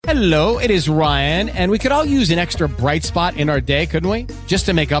Hello, it is Ryan, and we could all use an extra bright spot in our day, couldn't we? Just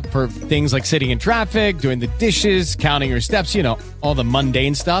to make up for things like sitting in traffic, doing the dishes, counting your steps, you know, all the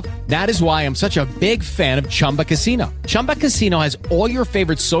mundane stuff. That is why I'm such a big fan of Chumba Casino. Chumba Casino has all your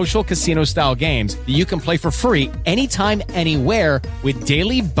favorite social casino-style games that you can play for free anytime, anywhere with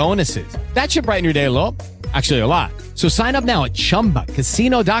daily bonuses. That should brighten your day a little. Actually, a lot. So sign up now at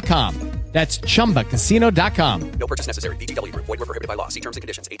ChumbaCasino.com. That's ChumbaCasino.com. No purchase necessary. VGW Group. Void where prohibited by law. See terms and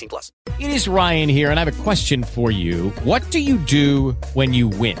conditions. 18+. It is Ryan here, and I have a question for you. What do you do when you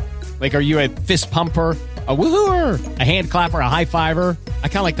win? Like, are you a fist pumper, a woohooer, a hand clapper, a high fiver? I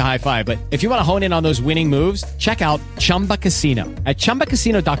kind of like the high five, but if you want to hone in on those winning moves, check out Chumba Casino. At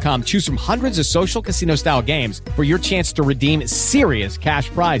ChumbaCasino.com, choose from hundreds of social casino-style games for your chance to redeem serious cash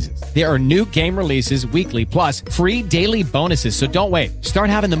prizes. There are new game releases weekly, plus free daily bonuses, so don't wait. Start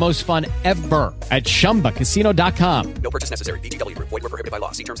having the most fun ever at ChumbaCasino.com. No purchase necessary. VGW Group. Void where prohibited by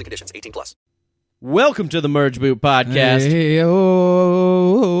law. See terms and conditions. 18+. Welcome to the Merge Boot Podcast. Hey,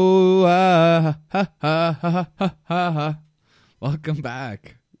 welcome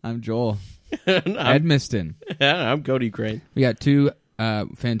back. I'm Joel Edmiston. Yeah, I'm Cody Crane. We got two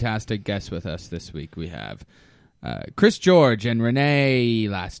fantastic guests with us this week. We have Chris George and Renee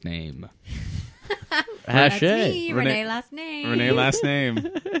last name. Hashay. Me, Renee last name. Renee last name.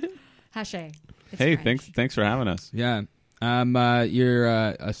 Hashay. It's Hey, French. thanks for having us. Yeah. You're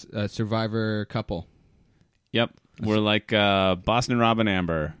a Survivor couple. Yep. We're like Boston Rob and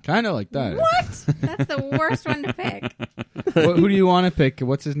Amber. Kind of like that. What? That's the worst one to pick. Who do you want to pick?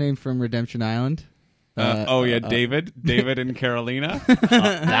 What's his name from Redemption Island? David and Carolina.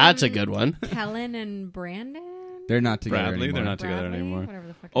 That's a good one. Kellen and Brandon? They're not together Bradley, anymore. they're not together Bradley? anymore. Whatever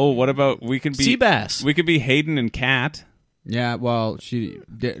the fuck Oh, his what name about we can be Seabass. We could be Hayden and Kat. Yeah, well,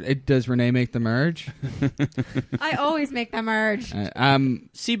 does Renee make the merge? is. I always make them merge.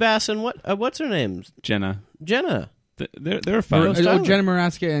 Seabass and what's her name? Jenna. Jenna. They're fun. Jenna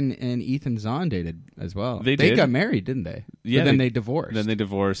Maraska and Ethan Zahn dated as well. They They did? got married, didn't they? Yeah, But then they divorced. Then they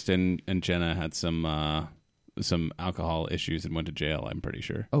divorced, and Jenna had some alcohol issues and went to jail. I'm pretty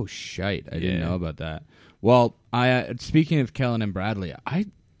sure. Oh shite! I didn't Yeah. know about that. Well, speaking of Kellen and Bradley, I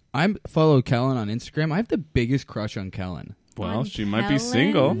follow Kellen on Instagram. I have the biggest crush on Kellen. Well, On she might be Kellen?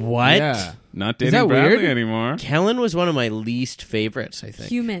 single. What? Yeah. Not Is dating that Bradley weird? anymore. Kellen was one of my least favorites, I think.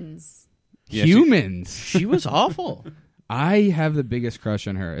 Humans. Yeah, Humans. She was awful. I have the biggest crush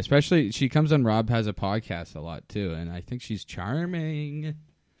on her. Especially, she comes on Rob Has a Podcast a lot too, and I think she's charming.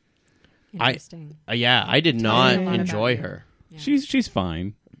 Interesting. Yeah, I did not a lot enjoy about her. Yeah. She's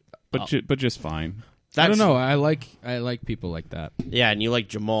fine, but just fine. I don't know. I like people like that. Yeah, and you like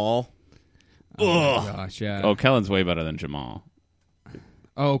Jamal. Oh my gosh, yeah. Oh, Kellen's way better than Jamal.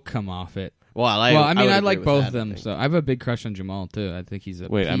 Oh, come off it. Well, I would agree like with both that, of them. I think. So I have a big crush on Jamal too. I think he's a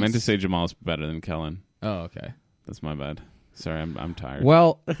Wait, I meant to piece. say Jamal's better than Kellen. Oh, okay. That's my bad. Sorry, I'm tired.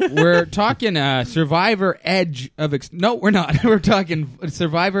 Well, we're talking Survivor Edge of no, we're not. We're talking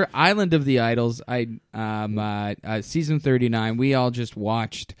Survivor Island of the Idols. Season 39. We all just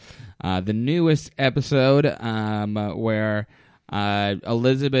watched the newest episode where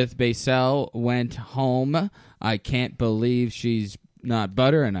Elizabeth Basel went home. I can't believe she's not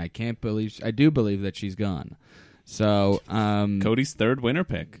butter, and I do believe that she's gone. So, Cody's third winner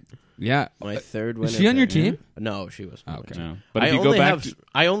pick. yeah. My third winner. Is she on your pick. team? No, she was. Okay. No. But I if you go only back, have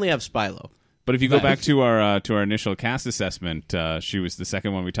I only have Spilo. but if you go back to our initial cast assessment, she was the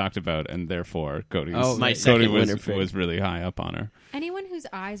second one we talked about, and therefore Cody My second winner pick. was really high up on her. Anyone whose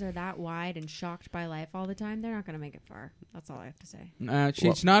eyes are that wide and shocked by life all the time, they're not going to make it far. That's all I have to say.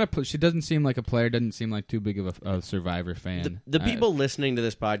 She's not a. She doesn't seem like a player. Doesn't seem like too big of a Survivor fan. The people listening to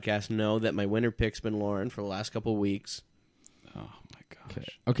this podcast know that my winner pick's been Lauren for the last couple weeks. Oh my gosh.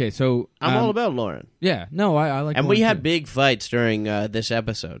 Okay, so I'm all about Lauren. Yeah, no, I like. And Lauren we had too. big fights during this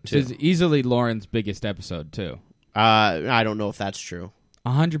episode, This too. is easily Lauren's biggest episode too. I don't know if that's true.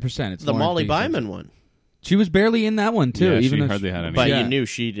 100%. It's The Lauren's Molly biggest Byman episode. one. She was barely in that one too. Yeah, even she though hardly had any. But Yeah. you knew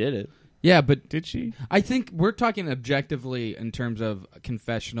she did it. Yeah, but Did she? I think we're talking objectively in terms of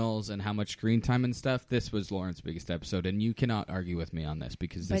confessionals and how much screen time and stuff. This was Lauren's biggest episode, and you cannot argue with me on this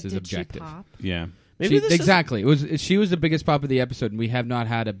because this But is did objective. she pop? Yeah. Maybe this exactly. It was she was the biggest pop of the episode, and we have not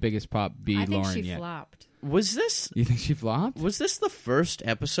had a biggest pop be I think Lauren she yet. flopped. Was this You think she flopped? the first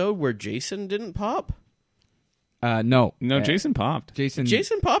episode where Jason didn't pop? No, No, Jason popped. Jason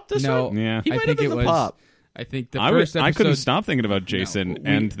Popped this No, one? Yeah. He I might think have been it the was. pop. I think the I first episode. couldn't stop thinking about Jason we-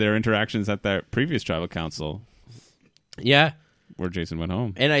 and their interactions at that previous tribal council Yeah. where Jason went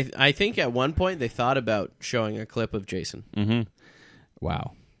home. And I think at one point they thought about showing a clip of Jason. Mm-hmm.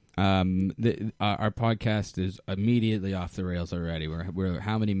 Wow. Our podcast is immediately off the rails already. We're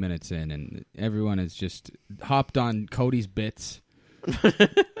how many minutes in, and everyone has just hopped on Cody's bits,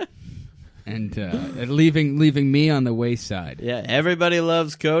 and leaving me on the wayside. Yeah, everybody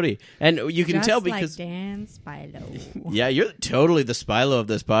loves Cody, and you can Just tell because like Dan Spilo. yeah, you're totally the Spilo of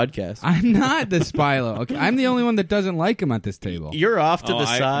this podcast. I'm not the Spilo. Okay, I'm the only one that doesn't like him at this table. You're off to the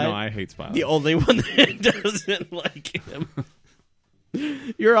side. No, I hate Spilo. The only one that doesn't like him.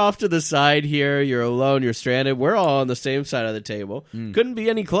 You're off to the side here. You're alone. You're stranded. We're all on the same side of the table. Couldn't be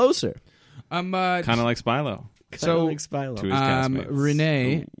any closer. Kind of like Spilo. So, like Spilo. To his castmates.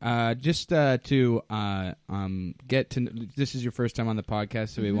 Renee, just to get to this is your first time on the podcast,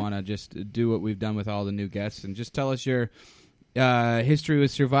 so we want to just do what we've done with all the new guests and just tell us your history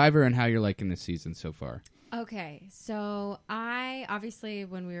with Survivor and how you're liking this season so far. Okay, so I obviously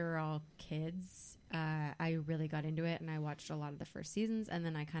when we were all kids, I really got into it and I watched a lot of the first seasons, and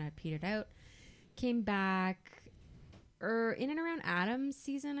then I kind of petered out. Came back. In and around Adam's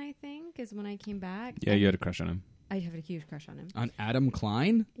season, I think, is when I came back. Yeah, you had a crush on him. I have a huge crush on him. On Adam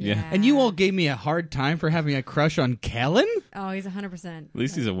Klein? Yeah. And you all gave me a hard time for having a crush on Kellen? Oh, he's 100%. At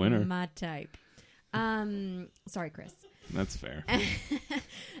least he's a winner. My type. Sorry, Chris. That's fair.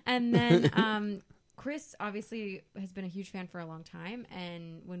 And then Chris obviously has been a huge fan for a long time,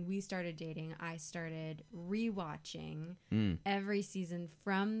 and when we started dating, I started rewatching every season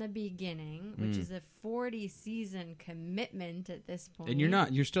from the beginning, which is a 40-season commitment at this point. And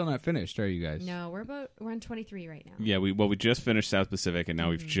you're still not finished, are you guys? No, we're on 23 right now. Yeah, we just finished South Pacific, and now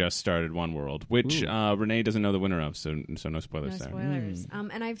we've just started One World, which Renee doesn't know the winner of, so no spoilers No there. spoilers.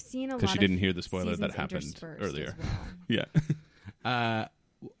 And I've seen a lot Because she didn't hear the spoiler that seasons happened interspersed earlier. as well. Yeah.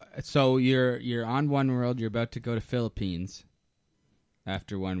 So you're on One World. You're about to go to Philippines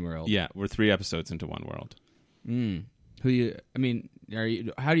after One World. Yeah, we're 3 episodes into One World.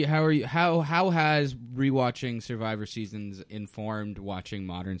 How has rewatching Survivor seasons informed watching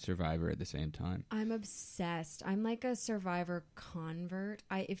modern Survivor at the same time? I'm obsessed. I'm like a Survivor convert.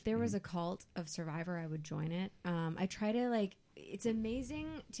 If there was a cult of Survivor, I would join it. I try to it's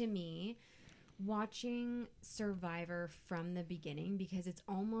amazing to me watching Survivor from the beginning, because it's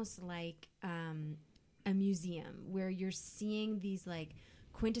almost like a museum where you're seeing these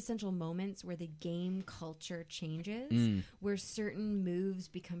quintessential moments where the game culture changes, where certain moves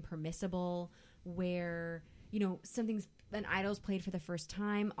become permissible, where something's an idol's played for the first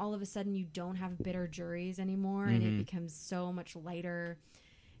time, all of a sudden you don't have bitter juries anymore, and it becomes so much lighter.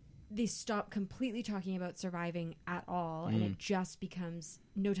 They stop completely talking about surviving at all, and it just becomes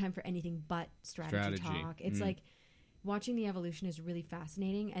no time for anything but strategy talk. It's like watching the evolution is really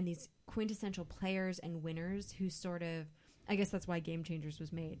fascinating, and these quintessential players and winners who sort of, I guess that's why Game Changers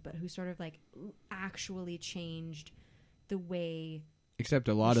was made, but who sort of actually changed the way. Except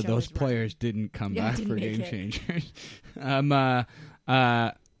a lot of those players didn't come back for Game Changers.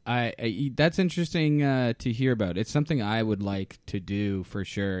 That's interesting to hear about. It's something I would like to do for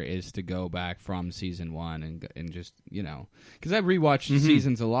sure, is to go back from season 1 and just because I've rewatched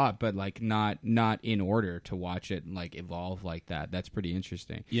seasons a lot, but not in order to watch it evolve like that. That's pretty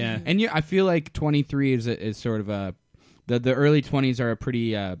interesting. Yeah, and I feel like 23 is sort of the early 20s are a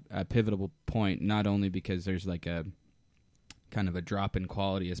pretty pivotal point, not only because there's a kind of a drop in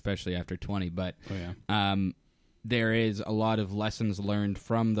quality, especially after 20, but there is a lot of lessons learned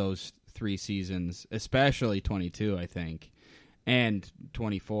from those 3 seasons, especially 22, I think. And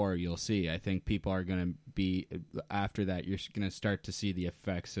 24, you'll see. I think people are going to be, after that, you're going to start to see the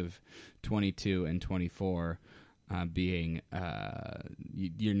effects of 22 and 24 being,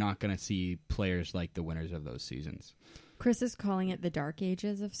 you're not going to see players like the winners of those seasons. Chris is calling it the dark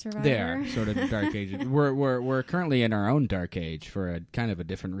ages of Survivor. They are sort of the dark ages. We're currently in our own dark age for a kind of a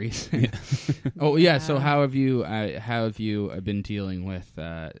different reason. Oh yeah. So how have you been dealing with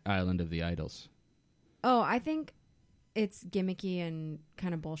Island of the Idols? Oh, I think it's gimmicky and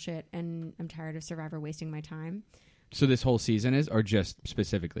kind of bullshit, and I'm tired of Survivor wasting my time. So this whole season is, or just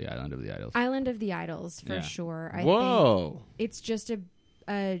specifically Island of the Idols? Island of the Idols for sure. I Whoa! think it's just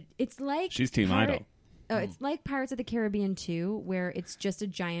it's like she's Team Idol. Oh, it's like Pirates of the Caribbean 2, where it's just a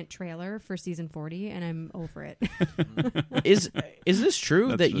giant trailer for season 40, and I'm over it. Is this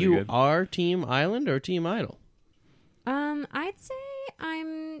true that really you good. are Team Island or Team Idol? I'd say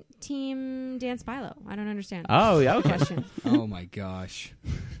I'm Team Dan Spilo. I don't understand. Oh, yeah, okay. Question. Oh my gosh.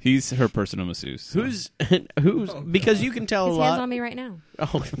 He's her personal masseuse. so. Who's because you can tell His a hands lot. on me right now.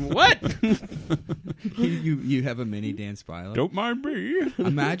 Oh, what? you have a mini Dan Spilo. Don't mind me.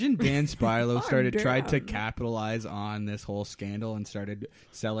 Imagine Dan Spilo tried to Dan. capitalize on this whole scandal and started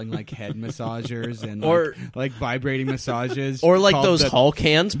selling like head massagers and Or- like vibrating massages, Or like called those the- Hulk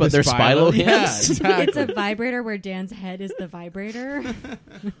hands, but the they're Spilo Yeah, hands. exactly. It's a vibrator where Dan's head is the vibrator.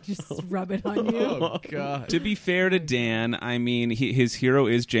 Just rub it on you. Oh god. To be fair to Dan, I mean, his hero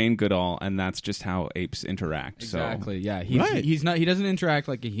is Jane Goodall, and that's just how apes interact. Exactly. So. Yeah. He's Right. he's not. He doesn't interact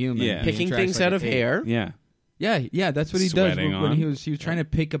like a human. Yeah. He Picking interacts things like out an of ape. hair. Yeah. Yeah. That's what he does Sweating when on. he was trying to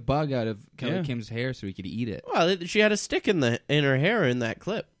pick a bug out of Kelly Yeah. Kim's hair so he could eat it. Well, she had a stick in her hair in that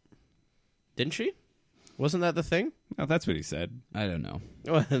clip, didn't she? Wasn't that the thing? Well, that's what he said. I don't know.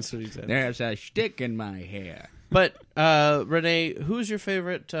 Well, that's what he said. There's a stick in my hair. But Renee, who's your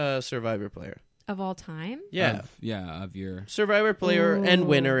favorite Survivor player? Of all time, Yeah, Of your. Survivor player and Ooh.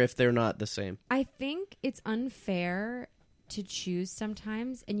 winner if they're not the same. I think it's unfair to choose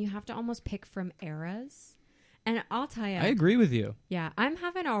sometimes, and you have to almost pick from eras. And I'll tell you, I agree with you. yeah, I'm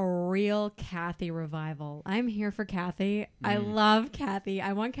having a real Kathy revival. I'm here for Kathy. I love Kathy.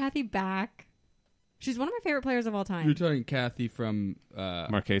 I want Kathy back. She's one of my favorite players of all time. You're talking Kathy from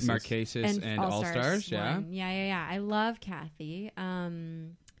Marquesas. and All Stars, yeah. Yeah. I love Kathy.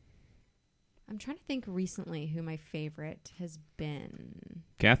 I'm trying to think recently who my favorite has been.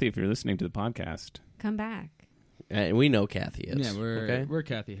 Kathy, if you're listening to the podcast, Come back. And we know Kathy is. Yeah, okay? we're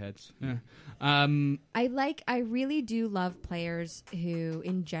Kathy heads. Yeah. I really do love players who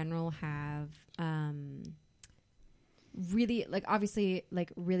in general have really obviously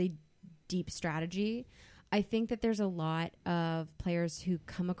really deep strategy. I think that there's a lot of players who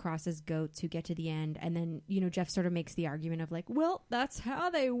come across as goats who get to the end and then, Jeff sort of makes the argument of well, that's how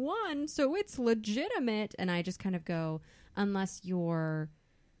they won, so it's legitimate. And I just kind of go, unless you're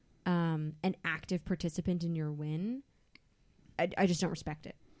an active participant in your win, I just don't respect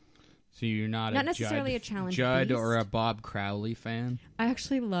it. So you're not necessarily a challenge Judd beast. or a Bob Crowley fan? I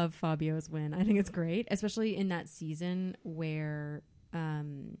actually love Fabio's win. I think it's great, especially in that season where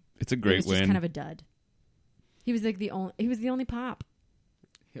it's a it great was win. just kind of a dud. He was the only pop.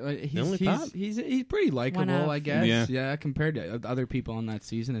 He's pretty likable, One of. I guess. Yeah. Compared to other people on that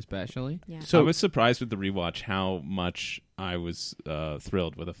season, especially. Yeah. So I was surprised with the rewatch how much I was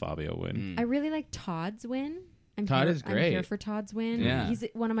thrilled with a Fabio win. I really like Todd's win. Todd is I'm great. here for Todd's win. Yeah. He's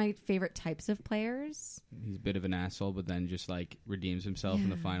one of my favorite types of players. He's a bit of an asshole, but then just redeems himself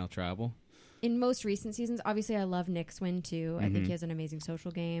in the final travel. In most recent seasons, obviously, I love Nick's win too. I think he has an amazing social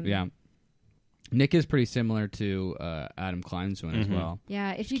game. Yeah. Nick is pretty similar to Adam Klein's win as well.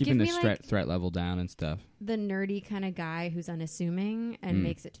 Yeah, if you Keeping give the me threat level down and stuff. the nerdy kind of guy who's unassuming and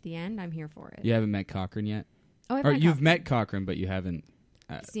makes it to the end, I'm here for it. You haven't met Cochran yet? Oh, Or you've met Cochran, but you haven't.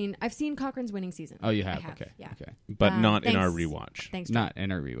 I've seen Cochran's winning season. Oh, you have? I have. Okay. Yeah. Okay. But not in our thanks. rewatch. Thanks. John. Not in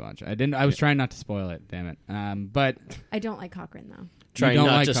our rewatch. I was trying not to spoil it. Damn it. But I don't like Cochran though. Trying don't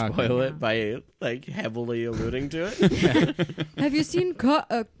not like to Cochran. spoil it by heavily alluding to it. Have you seen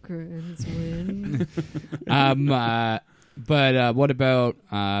Cochran's win? But what about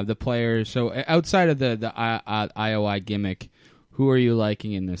the players? So outside of the IOI gimmick, who are you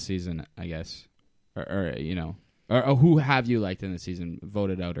liking in this season? I guess, or who have you liked in this season,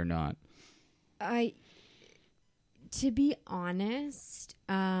 voted out or not? To be honest,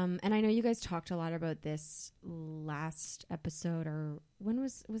 and I know you guys talked a lot about this last episode, or when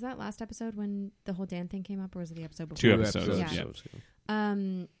was that last episode when the whole Dan thing came up, or was it the episode before? 2 episodes.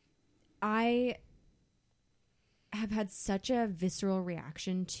 Yeah. I have had such a visceral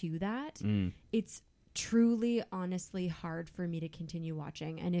reaction to that. It's truly, honestly hard for me to continue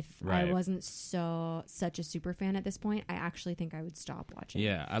watching. And if Right. I wasn't such a super fan at this point, I actually think I would stop watching.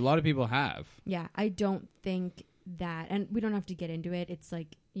 Yeah, a lot of people have. Yeah, I don't think that, and we don't have to get into it. It's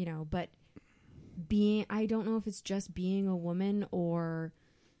but I don't know if it's just being a woman or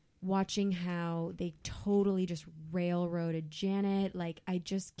watching how they totally just railroaded Janet. I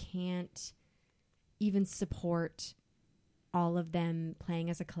just can't even support all of them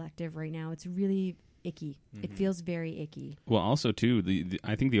playing as a collective right now. It's really icky. It feels very icky. Well, also too,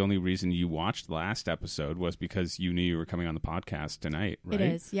 I think the only reason you watched the last episode was because you knew you were coming on the podcast tonight, right?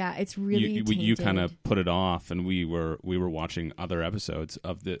 It is, yeah. It's really you kind tainted. of put it off, and we were watching other episodes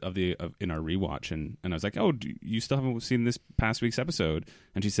of in our rewatch, and I was like, oh, you still haven't seen this past week's episode?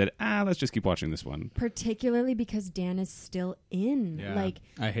 And she said, let's just keep watching this one. Particularly because Dan is still in. Yeah.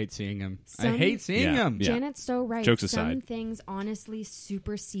 I hate seeing him. Some- I hate seeing Yeah. him. Yeah. Janet's so right. Jokes Some aside. things honestly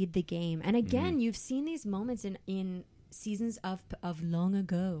supersede the game. And again, you've seen these moments in seasons of long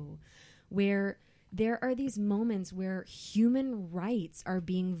ago where there are these moments where human rights are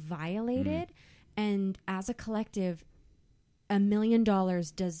being violated, and as a collective, $1 million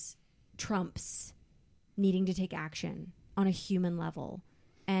trumps needing to take action on a human level.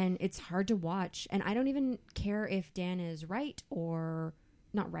 And it's hard to watch. And I don't even care if Dan is right or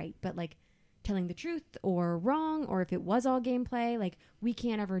not right, but like telling the truth or wrong, or if it was all gameplay. Like, we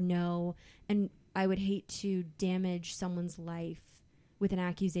can't ever know. And I would hate to damage someone's life with an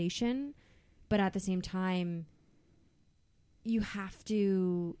accusation, but at the same time, you have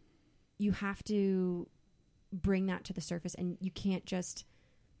to bring that to the surface, and you can't just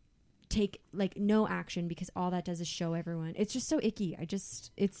take like no action, because all that does is show everyone. It's just so icky.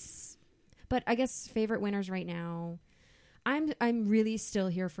 But I guess favorite winners right now, I'm really still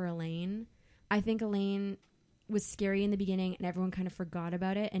here for Elaine. I think Elaine was scary in the beginning and everyone kind of forgot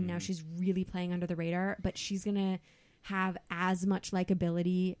about it, and now she's really playing under the radar, but she's gonna have as much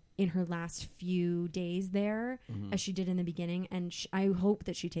likability in her last few days there as she did in the beginning, and I hope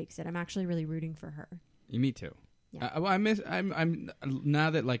that she takes it. I'm actually really rooting for her. Me too. Yeah. Well, I'm now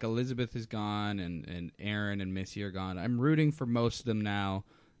that like Elizabeth is gone and Aaron and Missy are gone, I'm rooting for most of them now.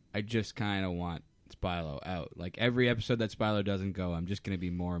 I just kind of want Spilo out. Like, every episode that Spilo doesn't go, I'm just going to be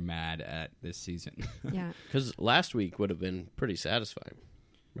more mad at this season. Yeah. Because last week would have been pretty satisfying,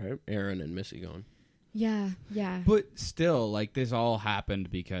 right? Aaron and Missy going. Yeah. But still, like, this all happened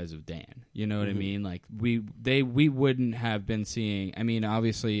because of Dan. You know what I mean? Like, we wouldn't have been seeing. I mean,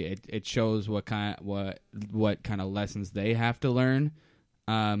 obviously, it shows what kind of lessons they have to learn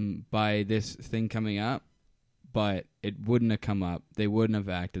by this thing coming up. But it wouldn't have come up. They wouldn't have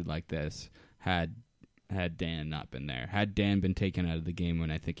acted like this had Dan not been there. Had Dan been taken out of the game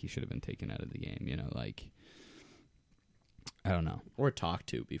when I think he should have been taken out of the game. You know, like, I don't know. Or talked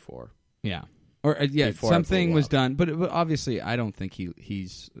to before. Yeah. Or Before something it was blew up. done, but obviously I don't think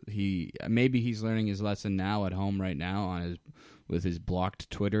he's maybe he's learning his lesson now at home right now with his blocked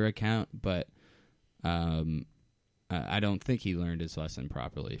Twitter account, but I don't think he learned his lesson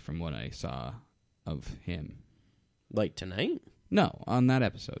properly from what I saw of him. Like tonight? No, on that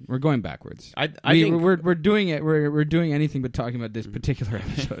episode. We're going backwards. I think we're doing it. We're doing anything but talking about this particular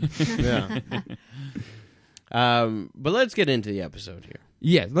episode. yeah. But let's get into the episode here.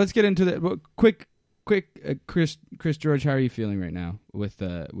 Yeah, let's get into the quick. Chris George, how are you feeling right now with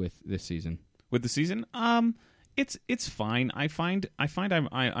this season? With the season, it's fine. I find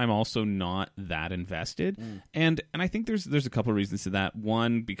I'm also not that invested, and I think there's a couple of reasons to that.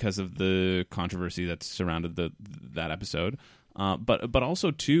 One, because of the controversy that's surrounded that episode, but also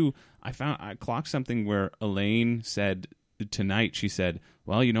two, I clocked something where Elaine said tonight. She said,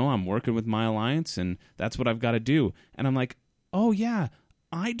 "Well, I'm working with my alliance, and that's what I've got to do." And I'm like, "Oh yeah."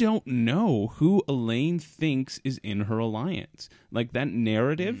 I don't know who Elaine thinks is in her alliance. Like, that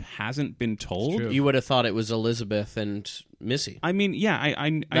narrative hasn't been told. You would have thought it was Elizabeth and Missy. I mean, yeah,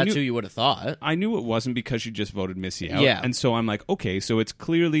 I That's knew, who you would have thought. I knew it wasn't because she just voted Missy out. Yeah. And so I'm like, okay, so it's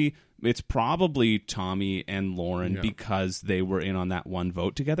probably Tommy and Lauren because they were in on that one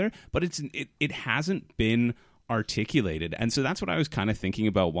vote together, but it hasn't been articulated. And so that's what I was kind of thinking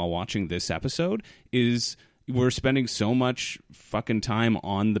about while watching this episode is we're spending so much fucking time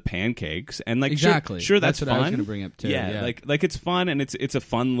on the pancakes, and like exactly, sure that's what fun. I was going to bring up too. Yeah, like it's fun and it's a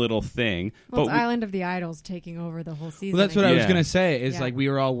fun little thing. Well, but it's Island of the Idols taking over the whole season. Well, that's what I was Yeah. going to say. Is Yeah. like we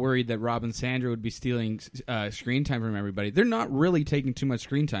were all worried that Rob and Sandra would be stealing screen time from everybody. They're not really taking too much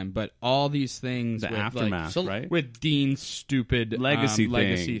screen time, but all these things, the with, aftermath, like, right? with Dean's stupid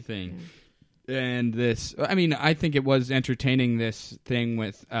legacy thing. And this, I mean, I think it was entertaining, this thing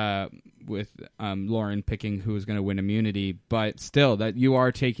with Lauren picking who was going to win immunity, but still, that you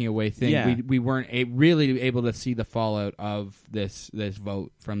are taking away things. Yeah. We weren't really able to see the fallout of this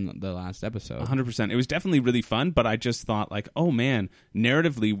vote from the last episode. 100%. It was definitely really fun, but I just thought like, oh man,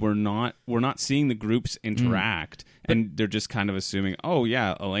 narratively we're not seeing the groups interact, and they're just kind of assuming, oh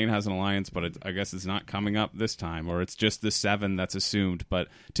yeah, Elaine has an alliance, but I guess it's not coming up this time, or it's just the 7 that's assumed. But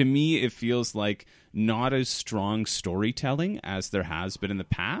to me, it feels like not as strong storytelling as there has been in the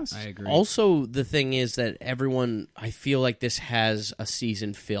past. I agree. Also, the thing is that I feel like this has a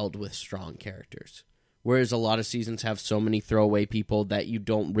season filled with strong characters. Whereas a lot of seasons have so many throwaway people that you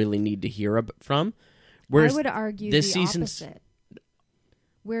don't really need to hear from. Whereas I would argue this the season's opposite,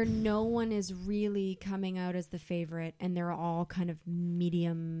 where no one is really coming out as the favorite, and they're all kind of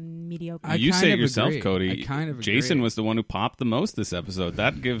mediocre. I You kind say it of yourself, agree. Cody. I kind of Jason agree. was the one who popped the most this episode.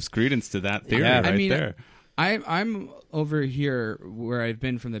 That gives credence to that theory Yeah. right I mean, there. I'm over here where I've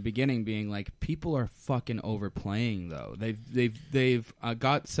been from the beginning, being like, people are fucking overplaying though. They've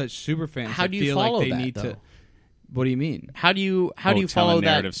got such super fans. How that do you feel follow like they that, need though? to. What do you mean? How do you tell a follow that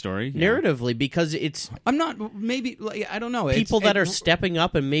narrative story? Yeah. narratively? Because it's I'm not. Maybe like, I don't know. people that are stepping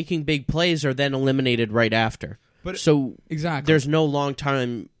up and making big plays are then eliminated right after. But so exactly, there's no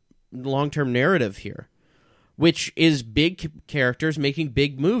long-term narrative here, which is big characters making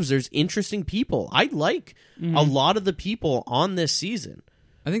big moves. There's interesting people. I like a lot of the people on this season.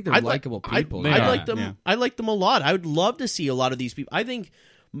 I think they're likable people. I like them. Yeah. I like them a lot. I would love to see a lot of these people. I think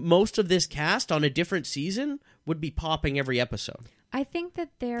most of this cast on a different season would be popping every episode. I think that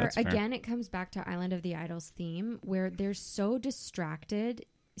That's fair. again, it comes back to Island of the Idols theme, where they're so distracted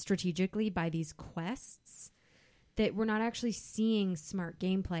strategically by these quests that we're not actually seeing smart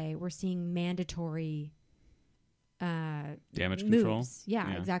gameplay. We're seeing mandatory Damage moves. control.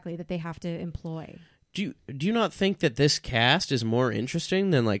 Yeah, exactly, that they have to employ. Do you not think that this cast is more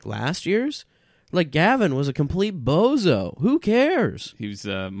interesting than like last year's? Like Gavin was a complete bozo. Who cares? He was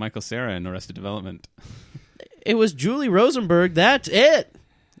Michael Cera in Arrested Development. It was Julie Rosenberg. That's it.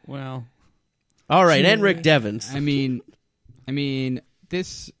 Well, All right, and Rick Devens. I mean,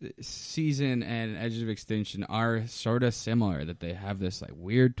 this season and Edge of Extinction are sort of similar. That they have this like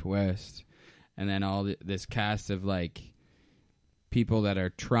weird twist, and then this cast of like people that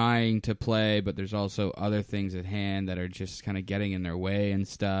are trying to play, but there's also other things at hand that are just kind of getting in their way and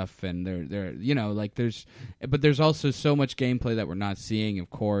stuff. And they're like but there's also so much gameplay that we're not seeing, of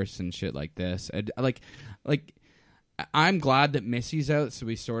course, and shit like this. And, like I'm glad that Missy's out, so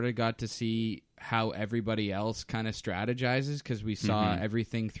we sort of got to see how everybody else kind of strategizes, because we saw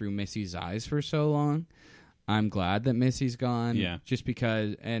everything through Missy's eyes for so long. I'm glad that Missy's gone. Yeah. Just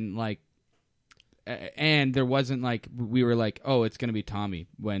because, and there wasn't like, we were like, oh, it's going to be Tommy,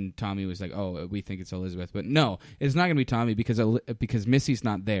 when Tommy was like, oh, we think it's Elizabeth. But no, it's not going to be Tommy, because Missy's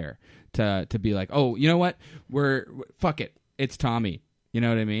not there to be like, oh, you know what? Fuck it. It's Tommy. You know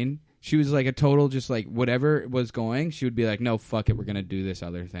what I mean? She was like a total, just like whatever was going, she would be like, no, fuck it, we're going to do this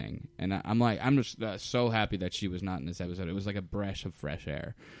other thing. And I'm just so happy that she was not in this episode. It was like a breath of fresh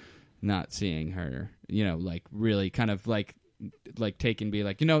air not seeing her, like really kind of like take and be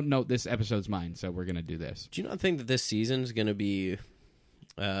like, no, this episode's mine, so we're going to do this. Do you not think that this season is going to be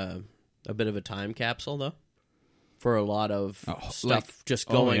a bit of a time capsule, though? For a lot of stuff just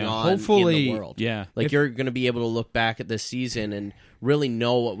going on hopefully, in the world. Yeah. Like, you're going to be able to look back at this season and really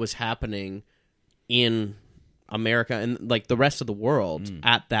know what was happening in America and, like, the rest of the world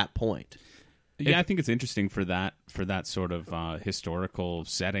at that point. Yeah, I think it's interesting for that sort of historical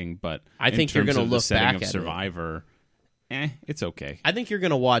setting, but I think you're going to look back of at Survivor, it's okay. I think you're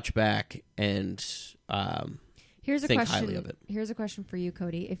going to watch back and Here's a think question. highly of it. Here's a question for you,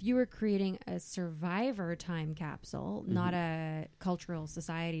 Cody. If you were creating a Survivor time capsule, not a cultural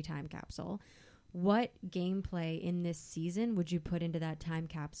society time capsule, what gameplay in this season would you put into that time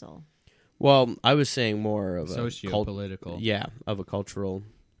capsule? Well, I was saying more of Socio-political. of a cultural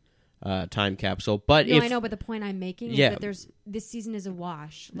time capsule. But No, I know, but the point I'm making is that this season is a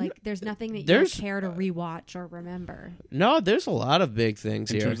wash. Like, there's nothing that you don't care to rewatch or remember. No, there's a lot of big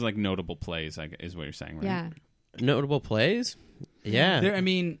things In here. terms of like notable plays, is what you're saying, right? Yeah. Notable plays? Yeah.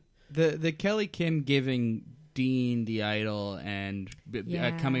 The Kelly Kim giving Dean the idol and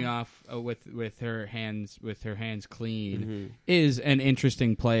coming off with her hands clean is an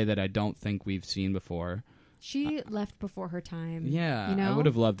interesting play that I don't think we've seen before. She left before her time. Yeah, you know? I would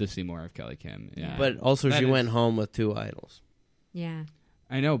have loved to see more of Kelly Kim. Yeah, But also she went home with 2 idols. Yeah.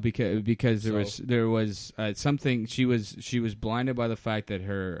 I know because there was something she was blinded by the fact that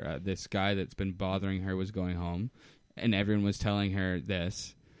her this guy that's been bothering her was going home, and everyone was telling her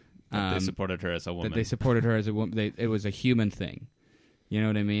this. That they supported her as a woman. That they supported her as a woman. It was a human thing. You know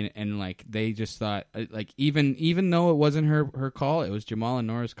what I mean? And like they just thought, like even though it wasn't her call, it was Jamal and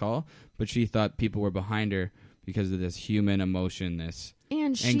Nora's call, but she thought people were behind her because of this human emotion, this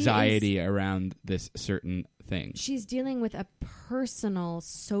anxiety around this certain thing. She's dealing with a personal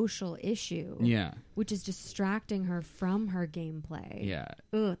social issue. Yeah. Which is distracting her from her gameplay. Yeah.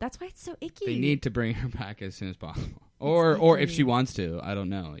 Ugh, that's why it's so icky. They need to bring her back as soon as possible. Or if she wants to, I don't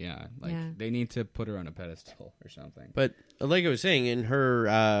know. Yeah. They need to put her on a pedestal or something. But like I was saying, in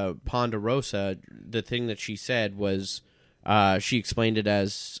her Ponderosa, the thing that she said was she explained it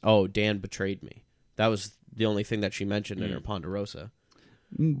as, oh, Dan betrayed me. That was the only thing that she mentioned in her Ponderosa.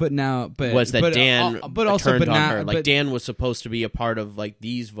 But Dan also turned on her. Like, Dan was supposed to be a part of like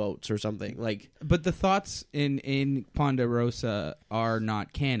these votes or something. Like, but the thoughts in Ponderosa are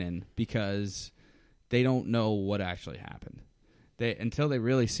not canon because they don't know what actually happened. Until they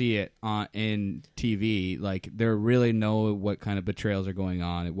really see it in TV, like they really know what kind of betrayals are going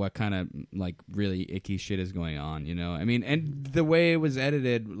on, what kind of like really icky shit is going on. You know, I mean, and the way it was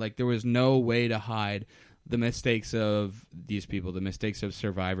edited, like there was no way to hide the mistakes of these people, the mistakes of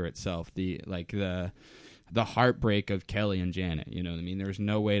Survivor itself, the heartbreak of Kelly and Janet. You know what I mean? There's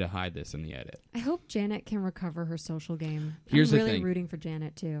no way to hide this in the edit. I hope Janet can recover her social game. Here's I'm the really thing. rooting for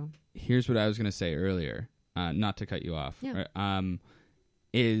Janet too. Here's what I was going to say earlier, not to cut you off. Yeah.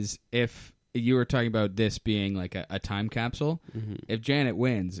 Is if you were talking about this being like a time capsule, if Janet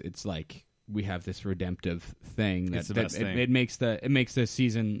wins, it's like we have this redemptive thing It's the best thing. It makes the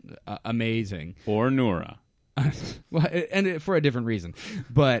season amazing. Or Nora. Well, for a different reason,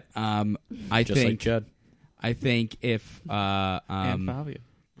 but I Just think like Judd. I think if and Fabio.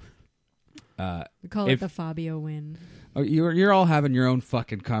 We call If- it the Fabio win. oh, you're all having your own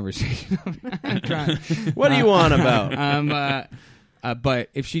fucking conversation. I'm trying. What are you on about? But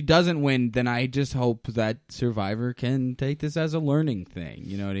if she doesn't win, then I just hope that Survivor can take this as a learning thing.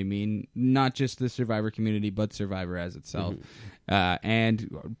 You know what I mean? Not just the Survivor community, but Survivor as itself.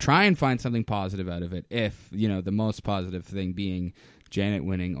 And try and find something positive out of it. If, the most positive thing being Janet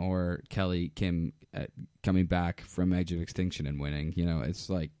winning or Kelly Kim coming back from Edge of Extinction and winning. It's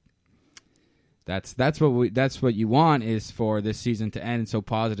like that's what you want, is for this season to end so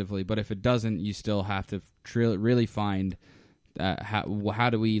positively. But if it doesn't, you still have to really find how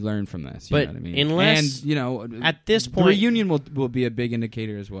do we learn from this? You But know what I mean? unless- and at this the point- reunion will be a big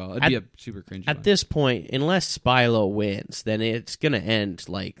indicator as well. It'd be a super cringy At one. this point, unless Spilo wins, then it's going to end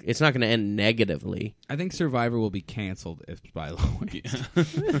it's not going to end negatively. I think Survivor will be canceled if Spilo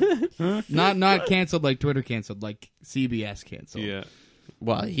wins. not canceled like Twitter canceled, like CBS canceled. Yeah.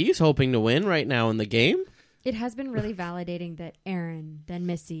 Well, he's hoping to win right now in the game. It has been really validating that Aaron, then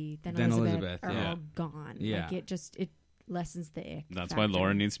Missy, then Then Elizabeth, Elizabeth, are yeah. all gone. Yeah. Like it lessens the ick. That's factor. why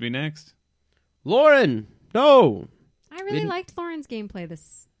Lauren needs to be next. Lauren, no. I really liked Lauren's gameplay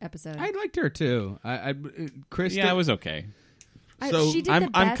this episode. I liked her too. Chris. Yeah, it was okay. So she did I'm the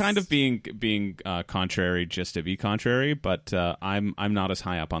best. kind of being contrary just to be contrary, but I'm not as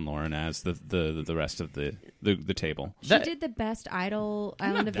high up on Lauren as the rest of the table. She did the best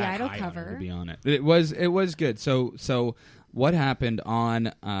Island of the Idol to cover. be honest. It was good. So what happened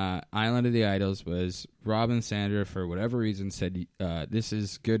on Island of the Idols was Rob and Sandra, for whatever reason, said this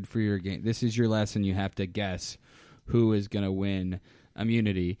is good for your game. This is your lesson. You have to guess who is going to win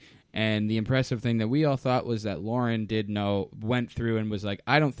immunity. And the impressive thing that we all thought was that Lauren went through and was like,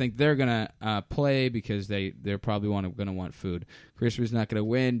 I don't think they're going to play because they're probably going to want food. Chris was not going to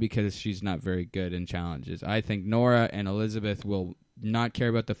win because she's not very good in challenges. I think Nora and Elizabeth will not care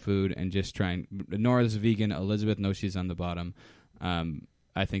about the food and just try and... Nora's vegan. Elizabeth knows she's on the bottom.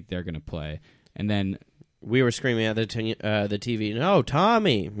 I think they're going to play. And then... We were screaming at the TV, no,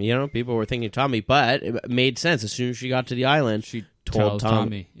 Tommy. People were thinking Tommy, but it made sense. As soon as she got to the island, she told tells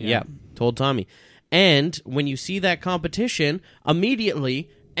Tommy, yeah. Told Tommy. And when you see that competition, immediately,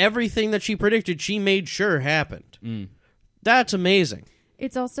 everything that she predicted, she made sure happened. That's amazing.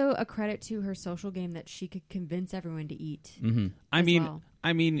 It's also a credit to her social game that she could convince everyone to eat. Mm-hmm.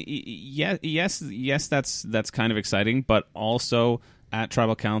 I mean, yes, that's kind of exciting, but also at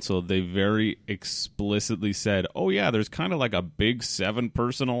Tribal Council, they very explicitly said, "Oh yeah, there's kind of like a big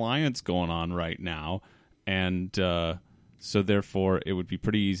 7-person alliance going on right now," and so therefore, it would be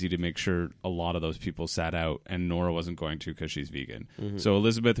pretty easy to make sure a lot of those people sat out, and Nora wasn't going to because she's vegan. So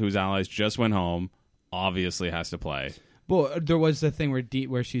Elizabeth, whose allies just went home, obviously has to play. Well, there was the thing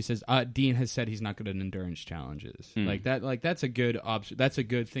where she says Dean has said he's not good at endurance challenges. Like that. Like that's a good that's a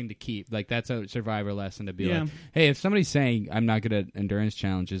good thing to keep. Like that's a Survivor lesson to be like, hey, if somebody's saying I'm not good at endurance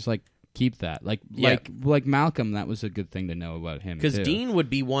challenges, like keep that. Like Malcolm, that was a good thing to know about him. Because too. Dean would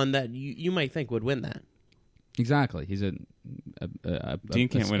be one that you might think would win that. Exactly. He's Dean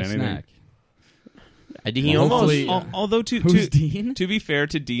can't win anything. snack. He Hopefully- almost. Although Who's Dean? to be fair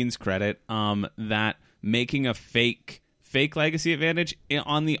to Dean's credit, that making a fake legacy advantage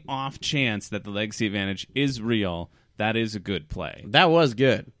on the off chance that the legacy advantage is real, that is a good play. That was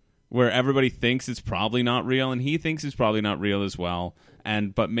good. Where everybody thinks it's probably not real, and he thinks it's probably not real as well.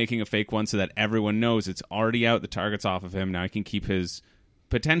 But making a fake one so that everyone knows it's already out, the target's off of him. Now he can keep his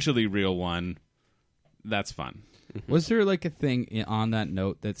potentially real one. That's fun. Was there like a thing on that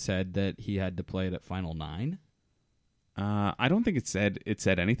note that said that he had to play it at Final 9? I don't think it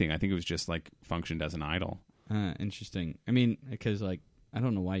said anything. I think it was just like functioned as an idol. Interesting. I mean, because like I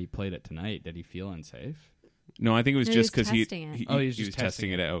don't know why he played it tonight. Did he feel unsafe? No, I think it was No, just he was because he testing it. he was was just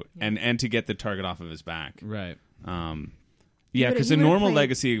testing it out, Yeah. and to get the target off of his back. Right. Yeah, would've- because he a would've normal played-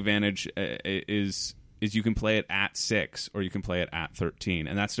 legacy advantage is is you can play it at 6 or you can play it at 13,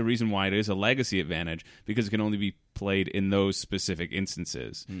 and that's the reason why it is a legacy advantage, because it can only be played in those specific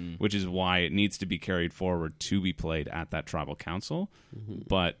instances, which is why it needs to be carried forward to be played at that tribal council.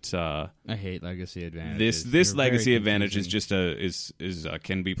 But I hate legacy advantages. this They're legacy very advantage is confusing. just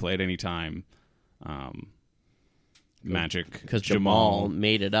can be played anytime. Magic Because Jamal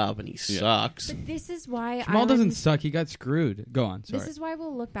made it up and he sucks. But this is why Jamal doesn't suck. He got screwed. Go on. Sorry. This is why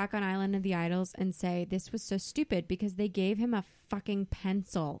we'll look back on Island of the Idols and say this was so stupid because they gave him a fucking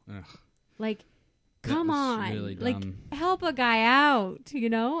pencil. Ugh. Like, That come was on, really like dumb. help a guy out.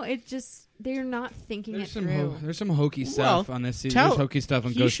 You know, it just they're not thinking There's it some through. there's some hokey stuff on this season. tell- There's hokey stuff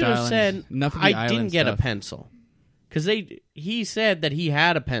on he Ghost should have Island. said, Enough of the I island didn't get stuff. a pencil. Because he said that he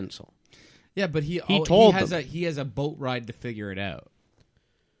had a pencil. Yeah, but he told has them. he has a boat ride to figure it out.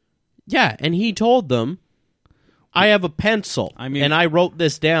 Yeah, and he told them, I have a pencil, I mean- and I wrote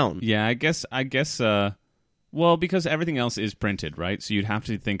this down. Yeah, I guess. Well, because everything else is printed, right? So you'd have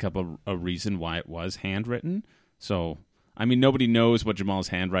to think up a reason why it was handwritten. So, I mean, nobody knows what Jamal's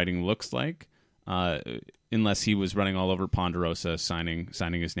handwriting looks like, unless he was running all over Ponderosa, signing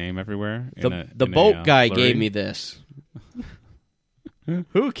his name everywhere. The boat guy gave me this.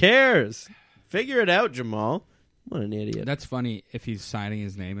 Who cares? Figure it out, Jamal. What an idiot. That's funny if he's signing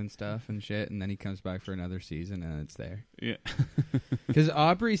his name and stuff and shit, and then he comes back for another season and it's there. Yeah. Because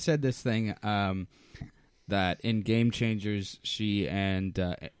Aubrey said this thing that in Game Changers, she and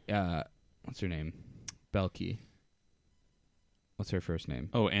what's her name, Belky. What's her first name?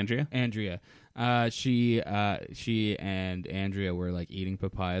 Oh, Andrea. Andrea. She and Andrea were like eating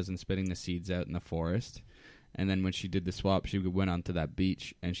papayas and spitting the seeds out in the forest. And then when she did the swap, she went onto that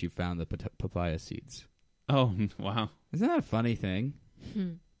beach and she found the papaya seeds. Oh, wow. Isn't that a funny thing?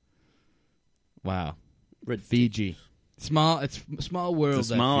 Wow. Ridiculous. Fiji. It's small world.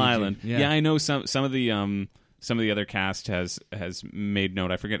 It's a small Fiji. island. Yeah. Yeah, I know some of the other cast has made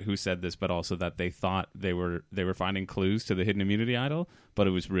note. I forget who said this, but also that they thought they were finding clues to the hidden immunity idol, but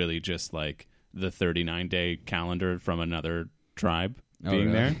it was really just like the 39-day calendar from another tribe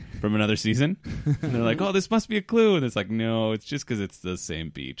being really? there from another season. And they're like, "Oh, this must be a clue," and it's like, "No, it's just because it's the same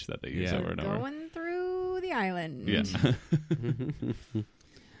beach that they use Yeah. over and over." Going through the island. Yeah.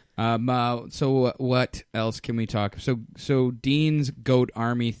 So what else can we talk? So Dean's goat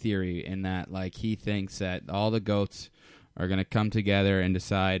army theory, in that like he thinks that all the goats are going to come together and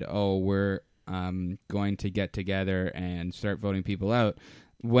decide, oh, we're going to get together and start voting people out.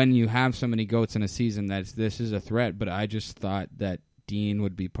 When you have so many goats in a season, this is a threat. But I just thought that Dean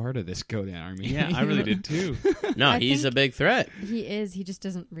would be part of this goat army. Yeah, I really did too. No, I he's think- a big threat. He is. He just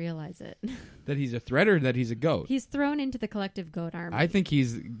doesn't realize it. That he's a threat or that he's a goat. He's thrown into the collective goat army. I think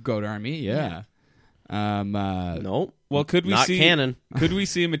he's goat army. Yeah. Nope. Well, could we Not see canon. Could we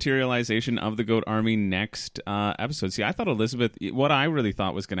see a materialization of the goat army next episode? See, I thought Elizabeth. What I really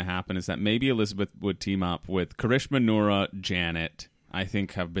thought was going to happen is that maybe Elizabeth would team up with Karishma, Noura, Janet. I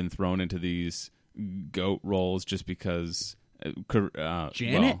think have been thrown into these goat roles just because.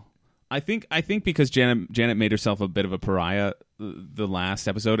 Janet? Well, I think because Janet made herself a bit of a pariah the last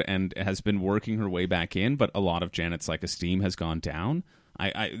episode and has been working her way back in, but a lot of Janet's like esteem has gone down.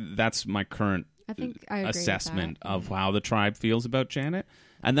 I that's my current I think I agree with assessment that. of how the tribe feels about Janet.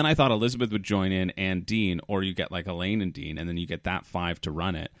 And then I thought Elizabeth would join in and Dean, or you get like Elaine and Dean, and then you get that 5 to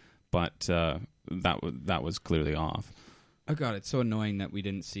run it. But that was clearly off. Oh god, it's so annoying that we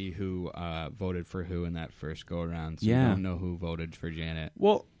didn't see who voted for who in that first go around. So Yeah. we don't know who voted for Janet.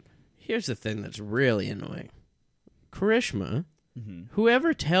 Well, here's the thing that's really annoying. Karishma, Mm-hmm.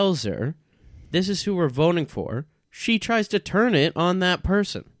 whoever tells her this is who we're voting for, she tries to turn it on that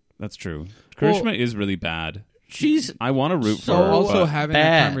person. That's true. Karishma is really bad. She's I want to root So for her. Also but, having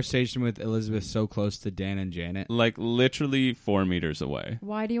bad. that conversation with Elizabeth so close to Dan and Janet. like literally 4 meters away.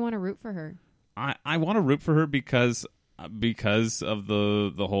 Why do you want to root for her? I want to root for her because of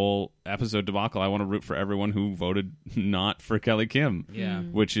the whole episode debacle. I want to root for everyone who voted not for Kelly Kim. Yeah.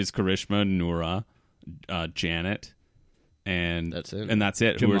 Which is Karishma, Noura, Janet, and That's it. And that's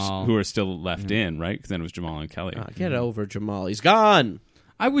it. Jamal. Who are still left in, right? Because then it was Jamal and Kelly. Get over Jamal. He's gone.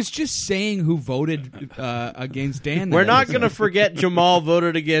 I was just saying who voted against Dan. that We're not episode. going to forget Jamal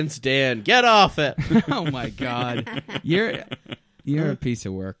voted against Dan. Get off it. Oh my god, you're a piece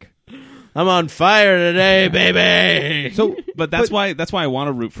of work. I'm on fire today, baby. So, But that's why I want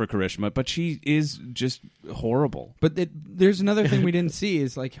to root for Karishma. But she is just horrible. but there's another thing we didn't see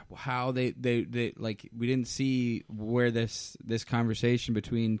is like how they like we didn't see where this conversation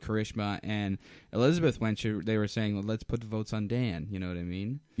between Karishma and Elizabeth went. They were saying, well, let's put the votes on Dan. You know what I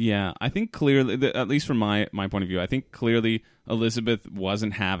mean? Yeah, I think clearly, at least from my point of view, I think clearly Elizabeth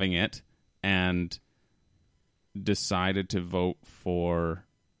wasn't having it, and decided to vote for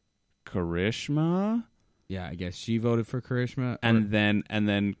Karishma, Yeah, I guess she voted for Karishma. and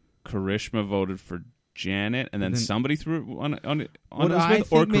then Karishma voted for Janet, and then then- somebody threw on what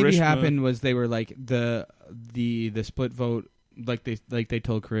Elizabeth, I or think maybe Karishma. happened was they were like the split vote, like they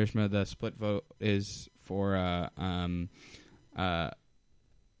told Karishma the split vote is for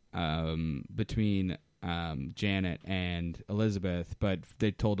between Janet and Elizabeth, but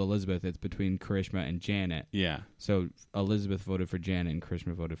they told Elizabeth it's between Karishma and Janet. Yeah, So Elizabeth voted for Janet and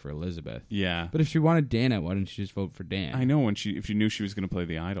Karishma voted for Elizabeth. yeah. But if she wanted Dan, why didn't she just vote for Dan? I know if she knew she was going to play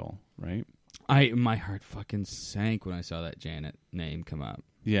the idol, right? My heart fucking sank when I saw that Janet name come up.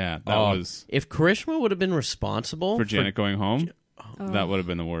 Yeah, that Oh, was if Karishma would have been responsible for Janet going home. Oh. That would have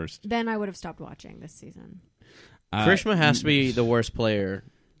been the worst. Then I would have stopped watching this season. Karishma has to be the worst player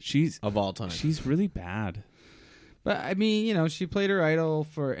She's of all time. she's really bad. But I mean, she played her idol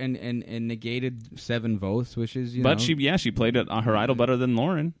for and negated 7 votes, which is But she played it her idol better than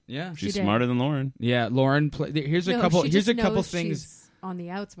Lauren. yeah She She's did. smarter than Lauren. yeah. Lauren here's a No, couple she here's just a couple knows things she's on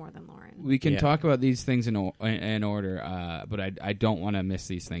the outs more than Lauren. we can Yeah. talk about these things in order. But I don't want to miss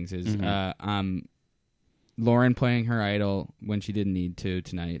these things. Is Lauren playing her idol when she didn't need to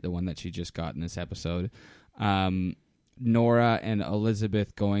tonight, the one that she just got in this episode. Nora and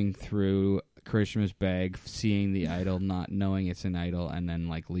Elizabeth going through Karishma's bag, seeing the idol, not knowing it's an idol, and then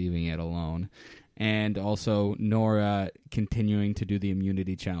like leaving it alone. And also Nora continuing to do the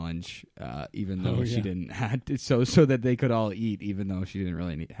immunity challenge, even though she didn't have to, so that they could all eat, even though she didn't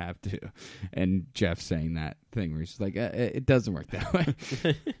really have to. And Jeff saying that thing where she's like, it doesn't work that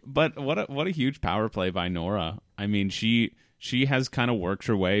way. But what a huge power play by Nora. I mean, she has kind of worked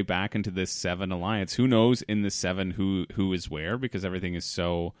her way back into this 7 alliance. Who knows in the 7 who is where, because everything is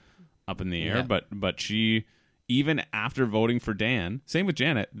so up in the air. Yeah. But she, even after voting for Dan, same with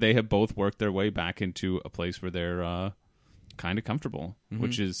Janet, they have both worked their way back into a place where they're kind of comfortable,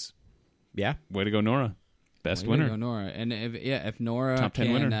 which is yeah. way to go, Nora. Best Way to winner. go, Nora. And if Nora Top 10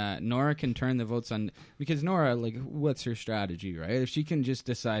 can, winner. Nora can turn the votes on, because Nora, like, what's her strategy, right? If she can just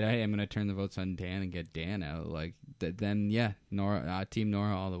decide, hey, I'm going to turn the votes on Dan and get Dan out, like, then yeah, Nora, Team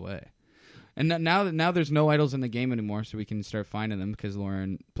Nora all the way. And now there's no idols in the game anymore, so we can start finding them because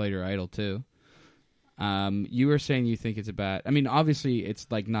Lauren played her idol too. You were saying you think it's a bad. I mean, obviously it's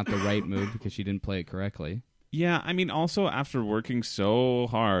like not the right move because she didn't play it correctly. Yeah, I mean, also after working so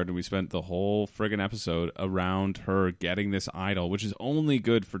hard, we spent the whole friggin' episode around her getting this idol, which is only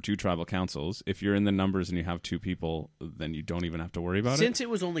good for 2 tribal councils. If you're in the numbers and you have 2 people, then you don't even have to worry about it. Since it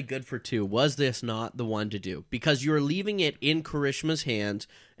was only good for 2, was this not the one to do? Because you're leaving it in Karishma's hands,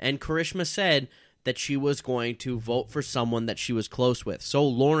 and Karishma said that she was going to vote for someone that she was close with. So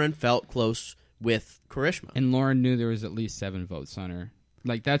Lauren felt close with Karishma. And Lauren knew there was at least 7 votes on her.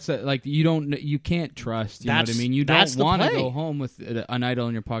 Like that's like you can't trust. You know what I That's- mean? You that's don't the want to play. go home with an idol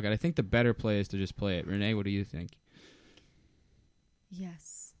in your pocket. I think the better play is to just play it. Renee, what do you think?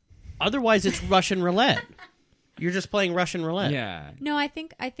 Yes. Otherwise, it's Russian roulette. You're just playing Russian roulette. Yeah. No, I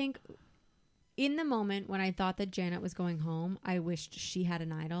think in the moment when I thought that Janet was going home, I wished she had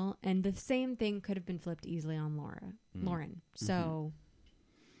an idol, and the same thing could have been flipped easily on Lauren. So,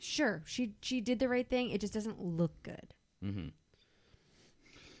 sure, she did the right thing. It just doesn't look good. Mm-hmm.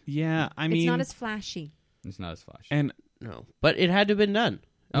 Yeah, I mean, it's not as flashy. It's not as flashy. and No, but it had to have been done.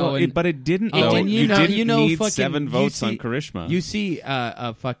 but it didn't. Oh, though. and you didn't need fucking, 7 you votes on see- Karishma. You see,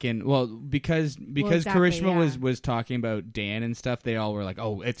 a fucking because exactly, Karishma yeah. was talking about Dan and stuff. They all were like,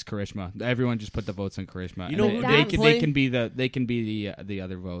 "Oh, it's Karishma." Everyone just put the votes on Karishma. You know And who they didn't can play? they can be the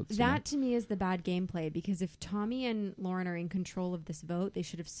other votes. you know? That to me is the bad gameplay, because if Tommy and Lauren are in control of this vote, they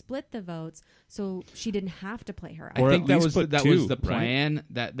should have split the votes so she didn't have to play her. I Or think at that least was put that 2, was the right? plan.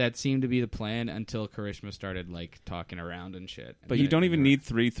 That seemed to be the plan until Karishma started like talking around and shit. but you don't even need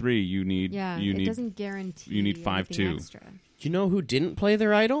 3-3. You need Yeah, you it need doesn't guarantee you need anything 5-2. extra. You know who didn't play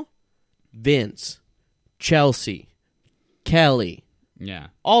their idol? Vince, Chelsea, Kelly. Yeah.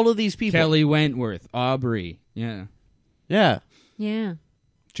 All of these people. Kelly Wentworth, Aubrey, yeah, Yeah. Yeah,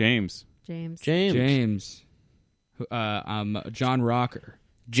 James. James. James, John Rocker.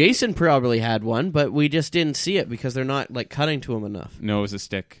 Jason probably had one, but we just didn't see it because they're not like cutting to him enough. No, it was a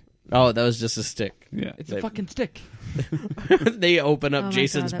stick. Oh, that was just a stick. Yeah. It's a fucking stick. They open up Oh my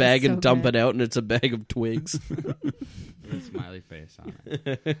Jason's God, that bag was and so dump good. it out, and it's a bag of twigs. With a smiley face on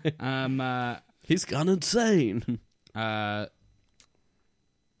it. He's gone insane.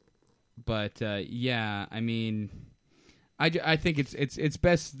 But yeah, I mean, I think it's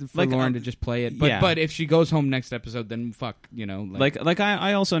best for Like, Lauren to just play it. But yeah. but if she goes home next episode, then fuck, you know. Like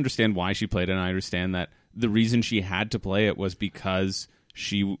I also understand why she played it, and I understand that the reason she had to play it was because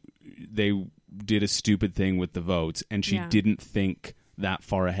they did a stupid thing with the votes, and she Yeah. didn't think that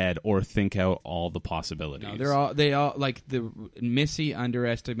far ahead or think out all the possibilities. No, they all like Missy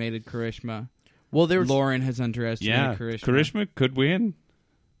underestimated Karishma. Well, there was Lauren has underestimated Karishma. Karishma could win.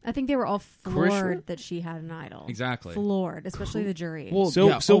 I think they were all floored Karishma? that she had an idol. Exactly. Floored, especially the jury. Well, So,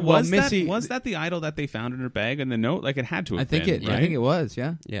 yeah, so well, was Missy? that the idol that they found in her bag in the note? Like, it had to have I think been, it. right? I think it was.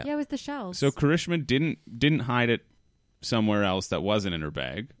 Yeah. yeah. yeah, with the shells. So Karishma didn't hide it somewhere else that wasn't in her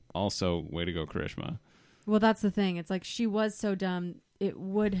bag. Also, way to go, Karishma. well, that's the thing. It's like she was so dumb. It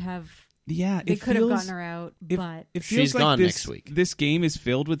would have. Yeah, They could have gotten her out, but It feels She's like gone this, next week. This game is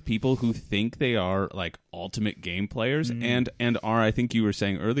filled with people who think they are like ultimate game players and are, I think you were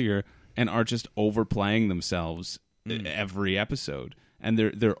saying earlier, and are just overplaying themselves every episode. And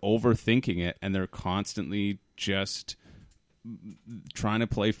they're overthinking it, and they're constantly just trying to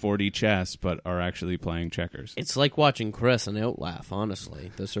play 4D chess, but are actually playing checkers. It's like watching Chris and Outlaugh,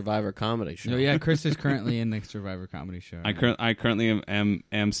 honestly, the Survivor comedy show. No, yeah. Chris is currently in the Survivor comedy show. I currently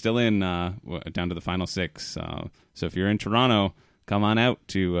am still in down to the final 6. So if you're in Toronto, come on out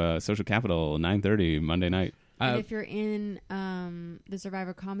to Social Capital 9:30 Monday night. and if you're in the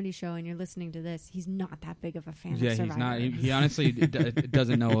Survivor comedy show and you're listening to this, he's not that big of a fan Yeah, of Survivor. he's not. He honestly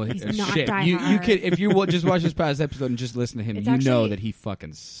doesn't know He's a not shit. Die You Hard. could if you just watch this past episode and just listen to him, It's you know actually- that he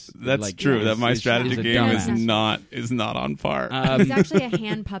fucking. That's like, true. is- That my is- strategy is a game is dumbass. not on par. He's actually a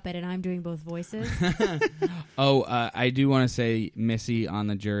hand puppet, and I'm doing both voices. I do want to say Missy on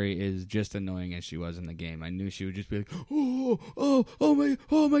the jury is just annoying as she was in the game. I knew she would just be like,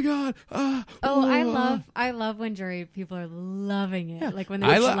 oh my god. I love when jury people are loving it. Like when they're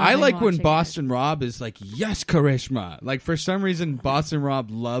I loving like when watching Boston Rob is like, yes, Karishma. Like for some reason, Boston Rob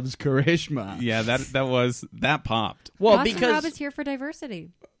loves Karishma. Yeah, that popped. it. Well, Boston because Rob is here for diversity.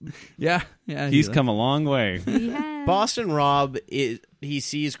 Yeah. He's come a long way. Yeah. Boston Rob he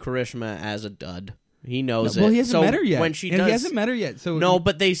sees Karishma as a dud. He knows it. Well, he hasn't So met her yet. When she And does, he hasn't met her yet. So no,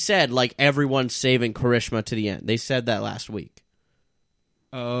 but they said like everyone's saving Karishma to the end. They said that last week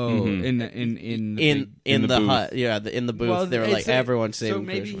Oh, in the in the the booth. hut. Yeah, in the booth. Well, they were it's like a- everyone's saving. So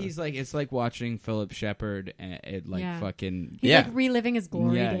maybe Karishma. he's like, it's like watching Philip Shepard Yeah. fucking. He's Yeah. like reliving his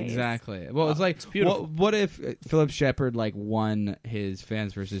glory Yeah, days. exactly. Well, it's like, beautiful. what if Philip Shepard like won his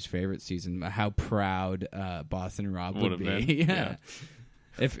Fans versus Favorite season? How proud Boston Rob would Would've be. been, Yeah.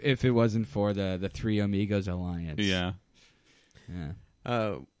 If it wasn't for the Three Amigos alliance. Yeah.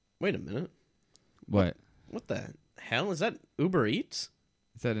 Yeah. Wait a minute. What? What the hell is that? Uber Eats?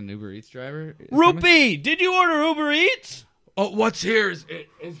 Is that an Uber Eats driver? coming? Rupee, did you order Uber Eats? Oh, what's here is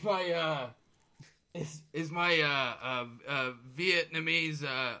my Vietnamese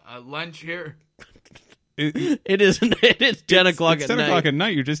lunch here. It isn't. It is 10 o'clock It's at 10 night. o'clock at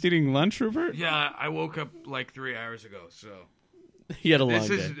night. You're just eating lunch, Rupert? Yeah, I woke up like 3 hours ago, so He had a long this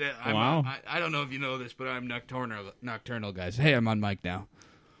is. day. Wow. I don't know if you know this, but I'm nocturnal, guys. Hey, I'm on mic now.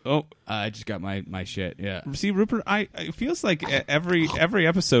 Oh, I just got my shit. Yeah. see, Rupert, it feels like every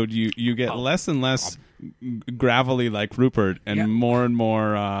episode you get less and less gravelly like Rupert and Yeah. more and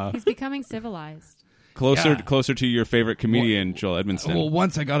more He's becoming civilized. closer to your favorite comedian, Joel Edmondson. Well,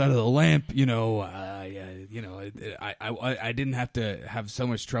 once I got out of the lamp, I didn't have to have so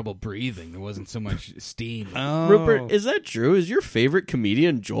much trouble breathing. There wasn't so much steam. Oh. Rupert, is that true? Is your favorite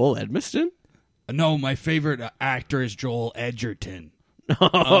comedian Joel Edmiston? No, my favorite actor is Joel Edgerton.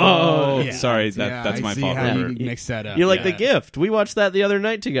 Oh, Yeah. sorry, Yeah, that's I my see fault, how Rupert. you mix that up. You're like Yeah. The Gift. We watched that the other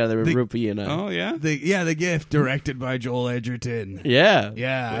night together with Rupee and I. Oh yeah. The Gift, directed by Joel Edgerton. Yeah.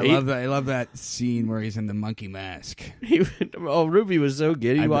 Yeah, I He- love that. I love that scene where he's in the monkey mask. Rupee was so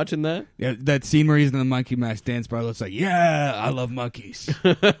good. Are you watching that? Yeah, that scene where he's in the monkey mask. Dan Sparlow's like, "Yeah, I love monkeys."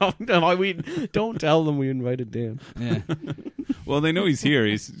 No, don't tell them we invited Dan. Yeah, Well, they know he's here.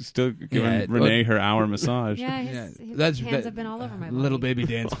 He's still giving Yeah, Renee her hour massage. Yeah, yeah. his hands have been all over my body. little baby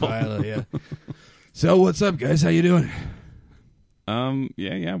Dan Sparlow. Yeah. So what's up, guys? How you doing?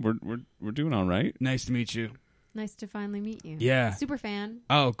 Yeah, we're doing all right. Nice to meet you. Nice to finally meet you. Yeah. Super fan.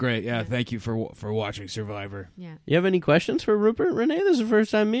 Oh, great. Yeah, Yeah. thank you for watching Survivor. Yeah. You have any questions for Rupert? Renee, this is the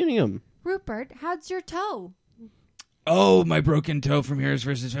first time meeting him. Rupert, how's your toe? Oh, my broken toe from Heroes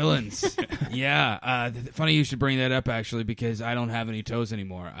versus Villains. Yeah. Funny you should bring that up, actually, because I don't have any toes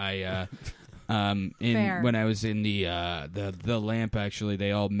anymore. Fair. When I was in the lamp, actually,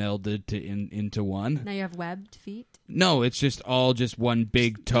 they all melded into one. Now you have webbed feet. No, it's just all one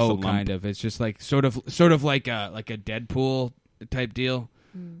big toe, lump. kind of. It's just like sort of like a Deadpool type deal.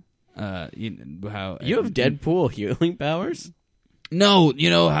 How You have Deadpool healing powers? No, you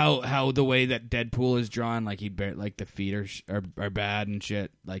know how the way that Deadpool is drawn, like like the feet are bad and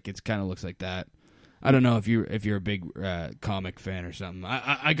shit. Like it kind of looks like that. I don't know if you're a big comic fan or something.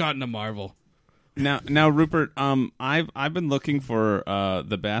 I got into Marvel. Now, Rupert, I've been looking for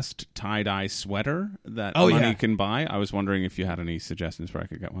the best tie-dye sweater that money can buy. I was wondering if you had any suggestions where I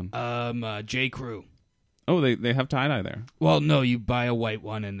could get one. J. Crew. Oh, they have tie-dye there. Well, no, you buy a white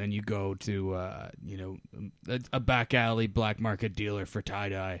one and then you go to a back alley black market dealer for tie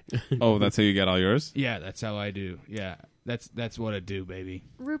dye. Oh, that's how you get all yours? Yeah, that's how I do. Yeah, that's what I do, baby.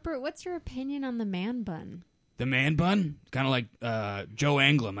 Rupert, what's your opinion on the man bun? The man bun, kind of like Joe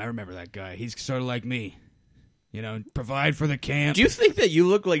Anglem. I remember that guy. He's sort of like me. You know, provide for the camp. Do you think that you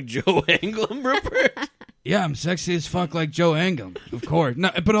look like Joe Anglem, Rupert? Yeah, I'm sexy as fuck like Joe Anglem, of course.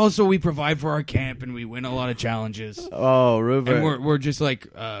 No, but also we provide for our camp and we win a lot of challenges. Oh, Rupert. And we're just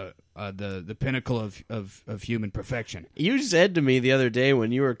like the pinnacle of human perfection. You said to me the other day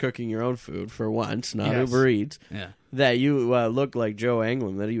when you were cooking your own food for once, not Yes. Uber Eats, Yeah. that you looked like Joe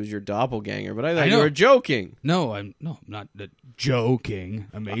Anglem, that he was your doppelganger. But I thought I you know. were joking. No, I'm not joking.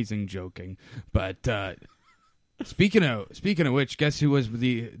 Amazing joking. But speaking of which, guess who was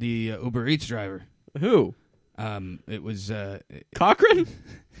the Uber Eats driver? Who? It was Cochran?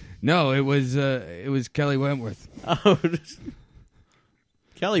 no, it was Kelly Wentworth. Oh,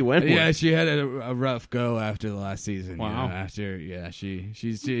 Kelly Wentworth. Yeah, she had a rough go after the last season. Wow. You know,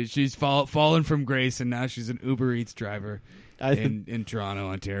 she's fallen from grace, and now she's an Uber Eats driver in Toronto,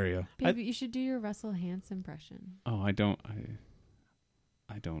 Ontario. Baby, you should do your Russell Hantz impression. Oh, I don't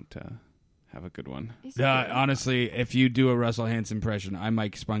have a good one. Is it good? Honestly, if you do a Russell Hantz impression, I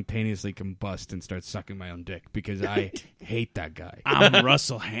might spontaneously combust and start sucking my own dick because I hate that guy. I'm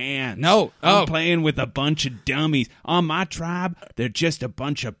Russell Hantz. No. I'm Oh. playing with a bunch of dummies. On my tribe, they're just a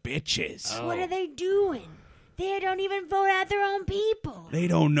bunch of bitches. What are they doing? They don't even vote out their own people. They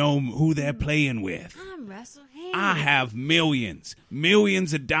don't know who they're playing with. I'm Russell Hantz. I have millions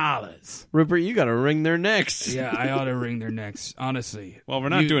of dollars. Rupert, you got to wring their necks. Yeah, I ought to wring their necks, honestly. Well, we're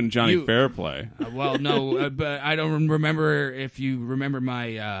not doing Johnny Fairplay. Well, no, but I don't remember if you remember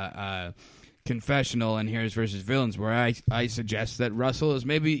my confessional in Heroes versus Villains, where I suggest that Russell is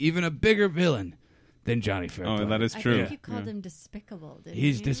maybe even a bigger villain than Johnny Fairplay. Oh, that is I true. think you called him despicable, didn't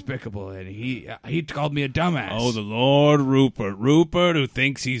He's you? despicable, and he called me a dumbass. Oh, the Lord Rupert. Rupert, who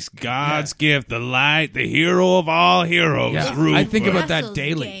thinks he's God's gift, the light, the hero of all heroes. Yeah, Rupert. I think about that Russell's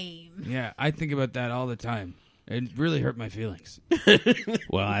daily. game. Yeah, I think about that all the time. It really hurt my feelings.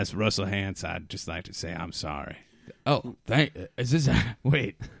 Well, as Russell Hantz, I'd just like to say I'm sorry. Oh, is this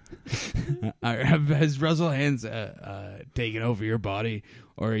wait? Has Russell Hantz taken over your body,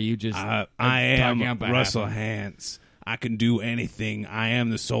 or are you just? I talking am on behalf Russell of- Hantz. I can do anything. I am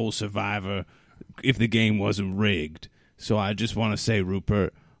the sole survivor if the game wasn't rigged. So I just want to say,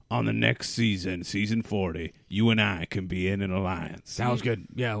 Rupert, on the next season, season 40, you and I can be in an alliance. Sounds good.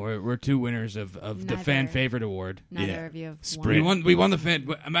 Yeah, we're two winners of the fan Neither. favorite award. Neither Yeah. of you have Sprint. won. We won the fan.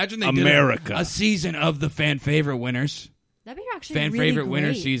 Imagine they America. did a season of the fan favorite winners, That'd be actually fan really favorite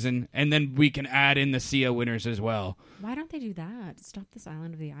winner great. season, and then we can add in the Sia winners as well. Why don't they do that? Stop this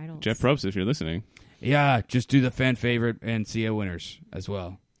Island of the Idols. Jeff Probst, if you're listening. Yeah, just do the fan favorite and Sia winners as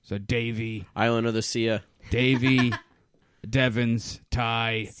well. So Davey, Island of the Sia. Devins,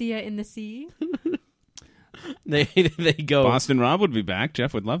 Ty. Sia in the sea. They go. Boston Rob would be back.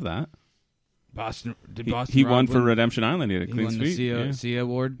 Jeff would love that. Boston. Did He, Boston? he Rob won for win? Redemption Island. He had a He clean won sweep. the Sia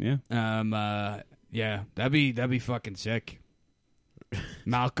award. Yeah. Yeah, that'd be fucking sick.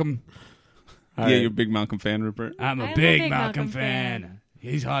 Malcolm, All Yeah, right. you're a big Malcolm fan, Rupert. I'm a I'm a big big Malcolm Malcolm fan. fan.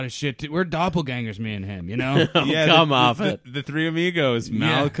 He's hot as shit. Too. We're doppelgangers, me and him. You know? Yeah, come off it. The three amigos,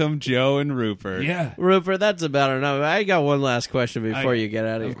 Malcolm, Joe, and Rupert. Yeah. Rupert, that's about enough. I got one last question before you get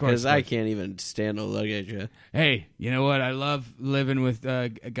out of here of course, because of I course. can't even stand to look at you. Hey, you know what? I love living with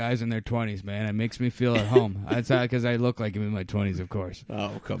guys in their 20s, man. It makes me feel at home. That's because I look like him in my 20s, of course.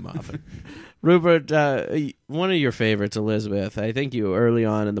 Oh, come off it. Rupert, one of your favorites, Elizabeth, I think you early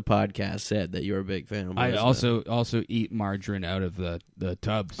on in the podcast said that you were a big fan of I Elizabeth. also eat margarine out of the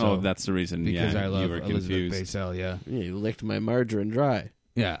tub. So Oh, that's the reason. because yeah, I love you were Elizabeth confused. Basel. Yeah, Yeah, you licked my margarine dry.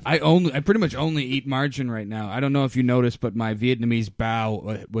 yeah. I pretty much only eat margarine right now. I don't know if you noticed, but my Vietnamese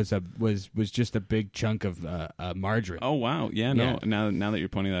bao was just a big chunk of margarine. Oh wow, yeah, no. Yeah. Now that you're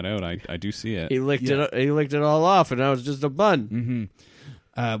pointing that out, I do see it. He licked it. He licked it all off, and now it's just a bun.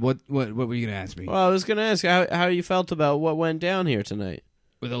 Mm-hmm. What were you gonna ask me? Well, I was going to ask how you felt about what went down here tonight.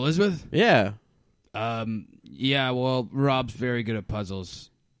 With Elizabeth? Yeah. Yeah, well, Rob's very good at puzzles.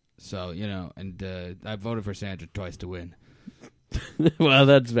 So, and I voted for Sandra twice to win. Well,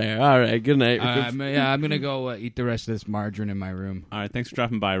 that's fair. All right. Good night. I'm going to go eat the rest of this margarine in my room. All right, thanks for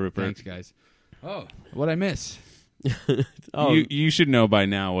dropping by, Rupert. Thanks, guys. Oh, what'd I miss? Oh, You should know by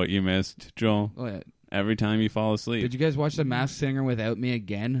now what you missed, Joel. Oh, yeah. every time you fall asleep. Did you guys watch The Masked Singer without me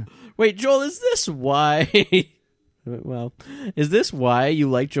again? Wait, Joel, is this why? Well, is this why you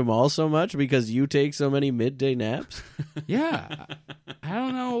like Jamal so much? Because you take so many midday naps? Yeah. I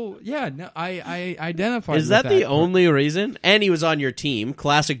don't know. Yeah, no, I identify Is with that the only reason? And he was on your team.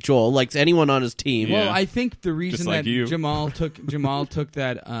 Classic Joel. Likes anyone on his team. Yeah. Well, I think the reason Just like that you. Jamal took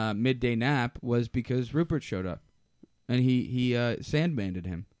that midday nap was because Rupert showed up, and he sandbanded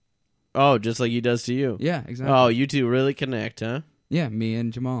him. Oh, just like he does to you. Yeah, exactly. Oh, you two really connect, huh? Yeah, me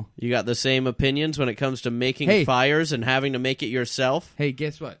and Jamal. You got the same opinions when it comes to making Hey. fires and having to make it yourself? Hey,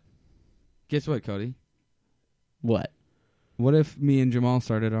 guess what? Guess what, Cody? What? What if me and Jamal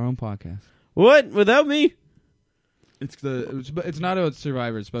started our own podcast? What? Without me? It's not about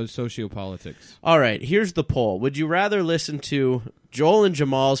Survivor. It's about sociopolitics. All right, here's the poll. Would you rather listen to Joel and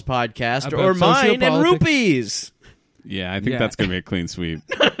Jamal's podcast About or mine and sociopolitics? Rupees? Yeah, I think Yeah. that's going to be a clean sweep.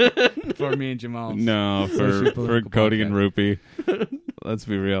 For me and Jamal. No, for Sociopolitical Cody podcast. and Rupee. Let's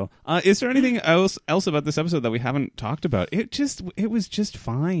be real. Is there anything else about this episode that we haven't talked about? It was just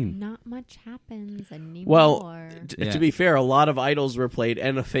fine. Not much happens anymore. Well, Yeah. to be fair, a lot of idols were played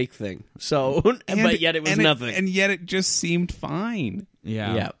and a fake thing. So, but yet it was nothing. and yet it just seemed fine.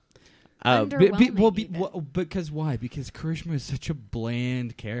 Yeah. yeah. Underwhelming Because why? Because Karishma is such a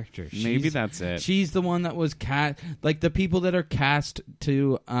bland character. Maybe that's it. She's the one that was cast. Like the people that are cast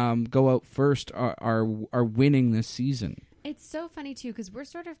to go out first are winning this season. It's so funny too because we're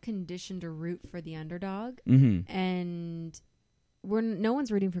sort of conditioned to root for the underdog, Mm-hmm. and no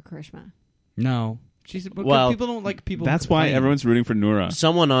one's rooting for Karishma. No, she's because Well, people don't like people. That's why playing. everyone's rooting for Noura.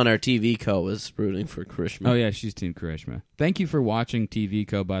 Someone on our TV co was rooting for Krishna. Oh yeah, she's Team Karishma. Thank you for watching TV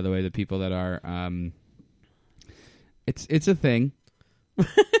Co. By the way, the people that are. It's a thing.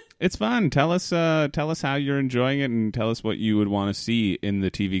 It's fun. Tell us how you're enjoying it, and tell us what you would want to see in the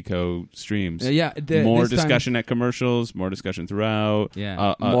TV Co streams. Yeah, More this time- discussion at commercials, more discussion throughout.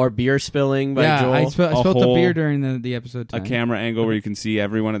 Yeah. More beer spilling by yeah, Joel. I spilled the whole- beer during the episode. A Time. camera angle where you can see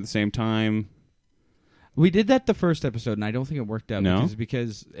everyone at the same time. We did that the first episode, and I don't think it worked out. No?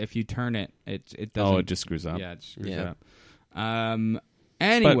 because if you turn it, it doesn't. Oh, it just screws up. Yeah, it screws Yeah. up.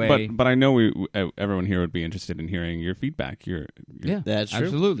 Anyway, but I know everyone here would be interested in hearing your feedback. yeah, That's true.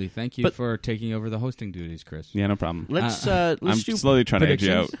 absolutely. Thank you But- for taking over the hosting duties, Chris. Yeah, no problem. Let's I'm do slowly trying to edge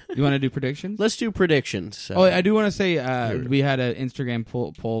you out. You want to do predictions? let's do predictions. Oh, I do want to say we had an Instagram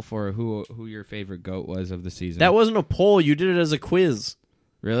poll for who your favorite GOAT was of the season. That wasn't a poll. You did it as a quiz.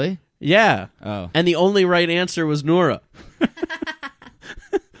 really? Yeah. Oh, And the only right answer was Noura.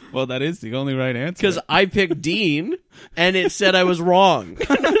 Well, that is the only right answer. Because I picked Dean, and it said I was wrong.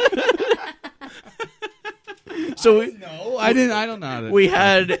 So no, I didn't. I don't know. How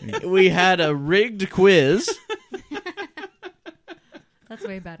to, we had a rigged quiz. That's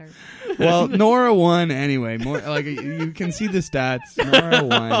way better. well, Nora won anyway. More like you can see the stats. Nora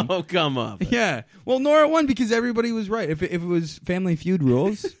won. Oh, come on. Yeah. Well, Nora won because everybody was right. If it was Family Feud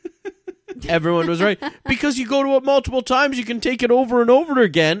rules, Everyone was right. Because you go to it multiple times, you can take it over and over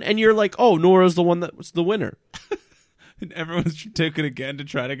again, and you're like, oh, Nora's the one that was the winner. And everyone took it again to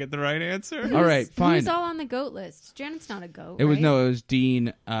try to get the right answer. all right, fine. Who's all on the GOAT list? Janet's not a GOAT. It was right? no, it was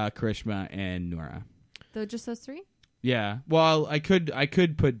Dean, Karishma, and Nora. Though just those three. Yeah. Well, I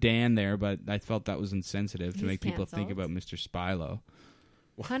could put Dan there, but I felt that was insensitive to He's make people think canceled. about Mr. Spilo.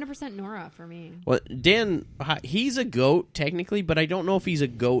 100% Nora for me. Well, Dan, he's a GOAT, technically, but I don't know if he's a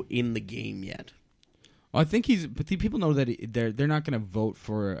GOAT in the game yet. Well, I think he's. But people know that they're not going to vote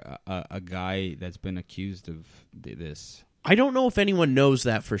for a guy that's been accused of this. I don't know if anyone knows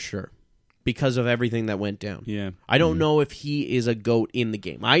that for sure because of everything that went down. Yeah. I don't know if he is a GOAT in the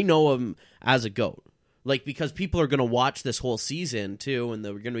game. I know him as a GOAT. Like, because people are going to watch this whole season, too, and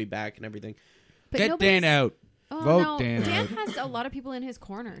they're going to be back and everything. But Get nobody's- Dan out. Oh, Vote no. Dan Dan out. has a lot of people in his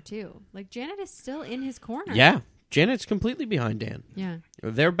corner, too. Like, Janet is still in his corner. Yeah, Janet's completely behind Dan. Yeah.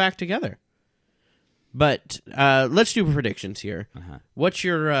 They're back together. But let's do predictions here. Uh-huh. What's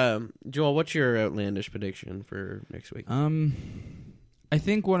your, Joel, what's your outlandish prediction for next week? I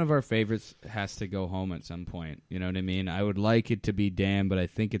think one of our favorites has to go home at some point. You know what I mean? I would like it to be Dan, but I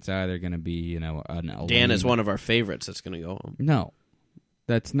think it's either going to be, an Elaine. Dan is one of our favorites that's going to go home. No.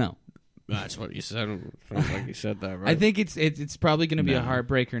 That's no. That's what you said. Sounds like you said that, right? I think it's probably going to be a No.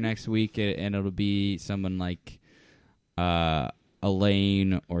 heartbreaker next week, and it'll be someone like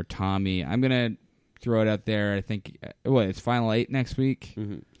Elaine or Tommy. I'm going to throw it out there. I think, it's Final 8 next week?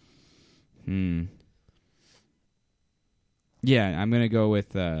 Mhm. Yeah, I'm going to go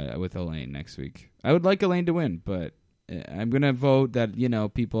with Elaine next week. I would like Elaine to win, but I'm going to vote that,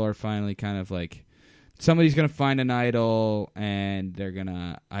 people are finally kind of like, somebody's going to find an idol, and they're going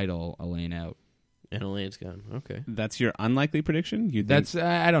to idol Elaine out. And Elaine's gone. Okay. That's your unlikely prediction? You think That's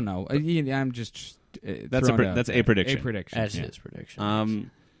I don't know. I'm just that's a prediction. A prediction. That's yeah. his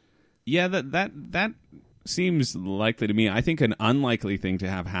prediction. Yeah, that seems likely to me. I think an unlikely thing to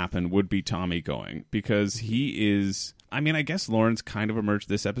have happen would be Tommy going, because he is. I mean, I guess Lauren's kind of emerged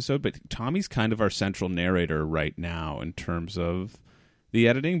this episode, but Tommy's kind of our central narrator right now in terms of the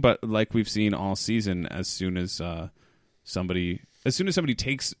editing. But like we've seen all season, as soon as somebody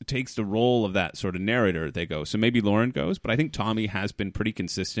takes the role of that sort of narrator, they go. So maybe Lauren goes, but I think Tommy has been pretty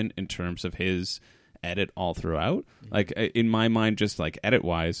consistent in terms of his edit all throughout. Like in my mind, just like edit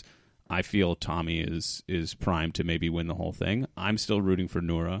wise, I feel Tommy is primed to maybe win the whole thing. I'm still rooting for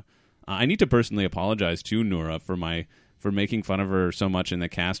Noura. I need to personally apologize to Noura for making fun of her so much in the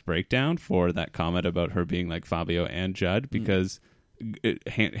cast breakdown for that comment about her being like Fabio and Judd, because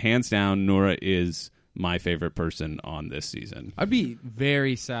hands down, Noura is my favorite person on this season. I'd be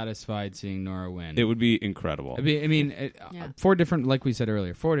very satisfied seeing Noura win. It would be incredible. I mean, four different, like we said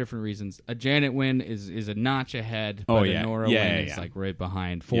earlier, 4 different reasons. A Janet win is a notch ahead, but a Noura win is like right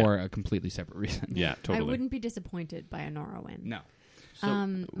behind for a completely separate reason. Yeah, totally. I wouldn't be disappointed by a Nora win. No. So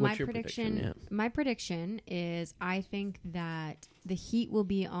my what's your prediction. Yeah. My prediction is I think that the heat will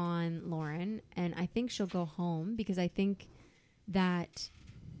be on Lauren, and I think she'll go home because I think that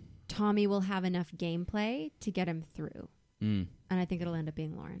Tommy will have enough gameplay to get him through, and I think it'll end up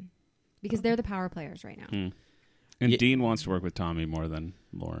being Lauren because they're the power players right now. And Dean wants to work with Tommy more than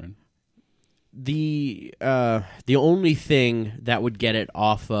Lauren. The only thing that would get it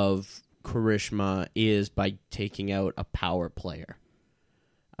off of Karishma is by taking out a power player.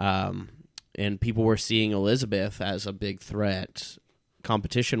 And people were seeing Elizabeth as a big threat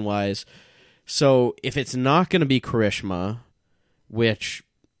competition-wise. So if it's not going to be Karishma, which,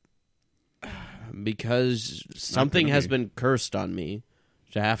 because something has been cursed on me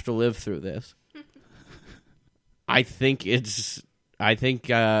to have to live through this, I think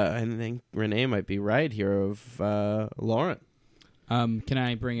Renee might be right here of Lauren. Can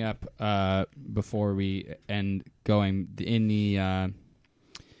I bring up before we end going in the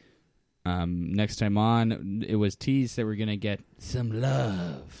next time on, it was teased that we're going to get some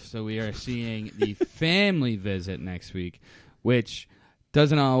love. So we are seeing the family visit next week, which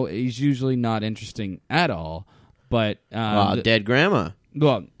is usually not interesting at all. But dead grandma.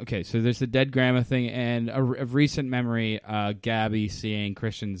 Well, okay, so there's the dead grandma thing, and a recent memory, Gabby seeing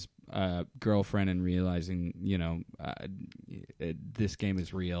Christian's girlfriend and realizing, this game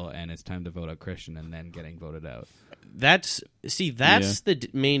is real and it's time to vote out Christian, and then getting voted out. That's the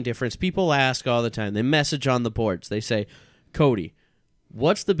main difference. People ask all the time. They message on the boards. They say, Cody,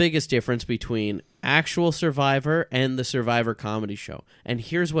 what's the biggest difference between actual Survivor and the Survivor comedy show? And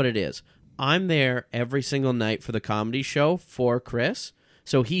here's what it is. I'm there every single night for the comedy show for Chris,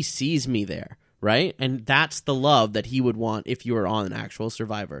 so he sees me there, right? And that's the love that he would want if you were on an actual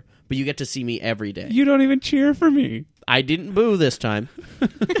Survivor. But you get to see me every day. You don't even cheer for me. I didn't boo this time.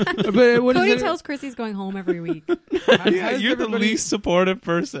 But Cody tells Chris he's going home every week. You're the least supportive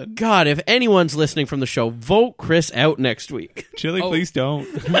person. God, if anyone's listening from the show, vote Chris out next week. Chili, please don't.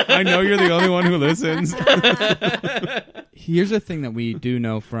 I know you're the only one who listens. Here's a thing that we do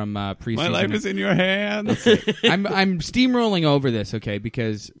know from preseason. My life is in your hands. I'm steamrolling over this, okay,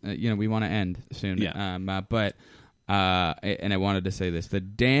 because we want to end soon. Yeah. And I wanted to say this: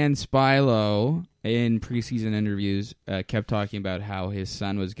 that Dan Spilo in preseason interviews kept talking about how his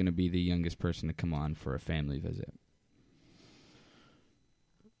son was going to be the youngest person to come on for a family visit.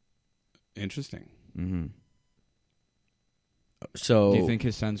 Interesting. Mm-hmm. So, do you think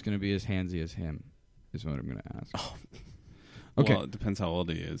his son's going to be as handsy as him? Is what I'm going to ask. Oh. Okay. Well, it depends how old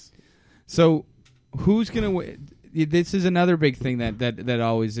he is. So, who's going to win? This is another big thing that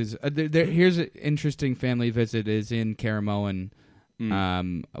always is. Here's an interesting family visit is in Caramoan,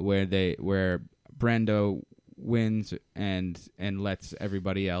 where Brando wins and lets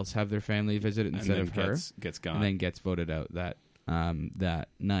everybody else have their family visit instead of her, gets gone, and then gets voted out that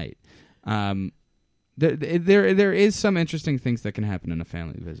night. There is some interesting things that can happen in a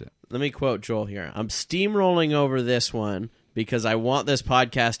family visit. let me quote Joel here. I'm steamrolling over this one because I want this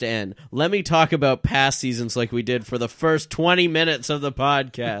podcast to end. Let me talk about past seasons like we did for the first 20 minutes of the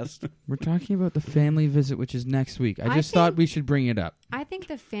podcast. We're talking about the family visit, which is next week. I just thought we should bring it up. I think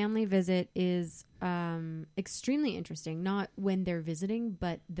the family visit is extremely interesting, not when they're visiting,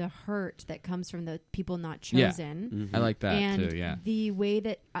 but the hurt that comes from the people not chosen. Yeah. Mm-hmm. I like that and too, yeah. The way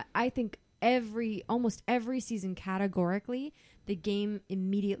that I think almost every season categorically, the game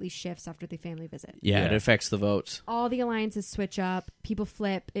immediately shifts after the family visit. Yeah, it affects the votes. All the alliances switch up. People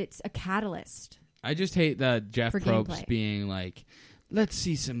flip. It's a catalyst. I just hate that Jeff For Probst gameplay. being like let's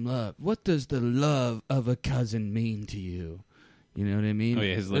see some love. What does the love of a cousin mean to you? You know what I mean? Oh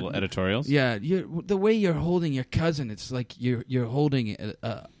yeah, his little editorials. Yeah, the way you're holding your cousin, it's like you're holding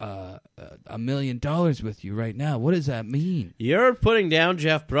 $1 million with you right now. What does that mean? You're putting down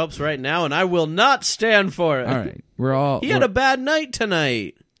Jeff Probst right now, and I will not stand for it. All right, He had a bad night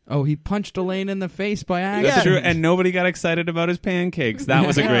tonight. Oh, he punched Elaine in the face by accident. That's true, and nobody got excited about his pancakes. That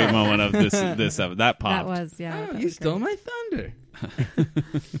was a great moment of this that popped. That was, yeah. Oh, that you was stole great. my thunder.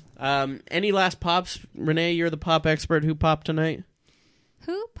 Any last pops? Renee, you're the pop expert. Who popped tonight?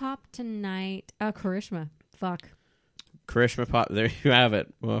 Who popped tonight? Karishma. Fuck. Karishma pop. There you have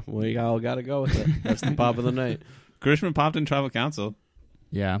it. Well, we all got to go with it. That's the pop of the night. Karishma popped in Tribal Council.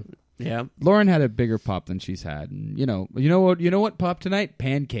 Yeah. Yeah. Lauren had a bigger pop than she's had. And, you know what popped tonight?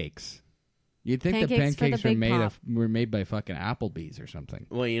 Pancakes. You'd think the Pancakes for the pancakes big were made by fucking Applebee's or something.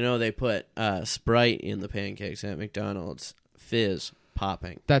 Well, they put Sprite in the pancakes at McDonald's. Fizz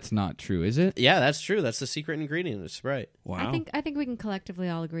popping. That's not true, is it? Yeah, that's true. That's the secret ingredient. It's Sprite. Wow. I think we can collectively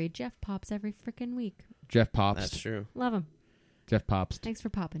all agree Jeff pops every freaking week. Jeff Pops. That's true. Love him. Jeff Pops. Thanks for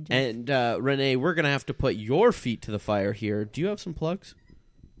popping, Jeff. And Renee, we're gonna have to put your feet to the fire here. Do you have some plugs?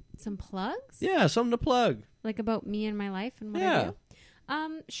 Some plugs? Yeah, something to plug. Like about me and my life and what I Yeah. do?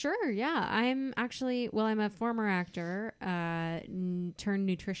 Sure, yeah. I'm a former actor turned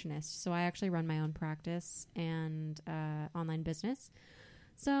nutritionist. So I actually run my own practice and online business.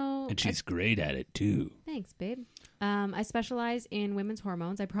 So And she's great at it too. Thanks, babe. I specialize in women's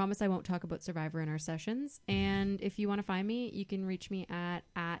hormones. I promise I won't talk about Survivor in our sessions. And if you want to find me, you can reach me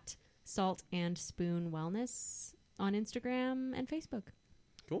at Salt and Spoon Wellness on Instagram and Facebook.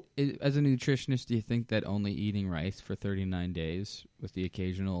 Cool. As a nutritionist, do you think that only eating rice for 39 days with the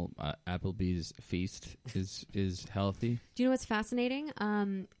occasional Applebee's feast is healthy? Do you know what's fascinating?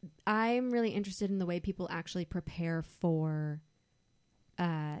 I'm really interested in the way people actually prepare for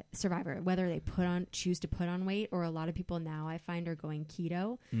Survivor, whether they choose to put on weight, or a lot of people now I find are going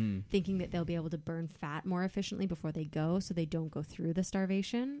keto, thinking that they'll be able to burn fat more efficiently before they go, so they don't go through the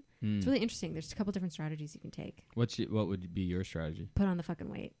starvation. It's really interesting. There's a couple different strategies you can take. What would be your strategy? Put on the fucking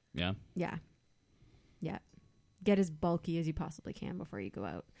weight. Yeah. Yeah. Get as bulky as you possibly can before you go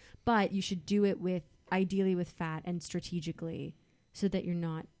out. But you should do it ideally with fat and strategically, so that you're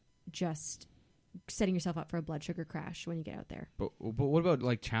not just setting yourself up for a blood sugar crash when you get out there. But what about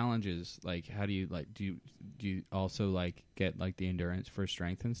like challenges? Like, how do you do you also like get like the endurance for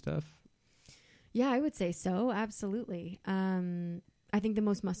strength and stuff? Yeah, I would say so. Absolutely. I think the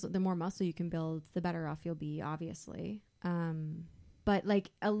more muscle you can build, the better off you'll be, obviously. But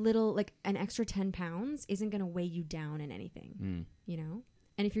like an extra 10 pounds isn't going to weigh you down in anything, you know?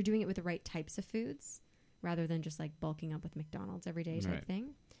 And if you're doing it with the right types of foods, rather than just like bulking up with McDonald's every day type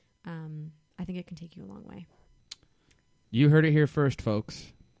thing, I think it can take you a long way. You heard it here first,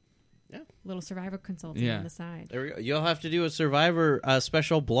 folks. Yeah. Little Survivor consulting on the side. There we go. You'll have to do a Survivor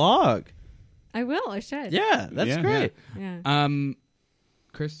special blog. I will. I should. Yeah, that's great. Yeah.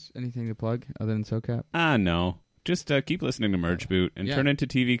 Chris, anything to plug other than SoCap? No. Just keep listening to Merge Boot and turn into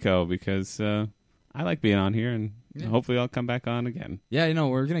TV Co. because I like being on here, and hopefully I'll come back on again. Yeah,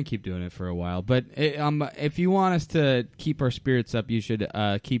 we're going to keep doing it for a while. But if you want us to keep our spirits up, you should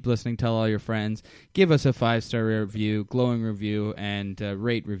keep listening, tell all your friends, give us a 5-star review, glowing review, and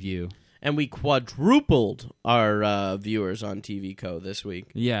rate review. And we quadrupled our viewers on TV Co. this week.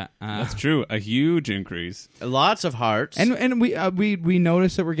 Yeah. That's true. A huge increase. Lots of hearts. And we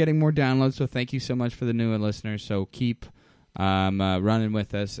noticed that we're getting more downloads, so thank you so much for the new listeners. So keep running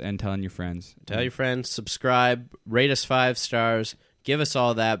with us and telling your friends. Tell your friends, subscribe, rate us 5 stars, give us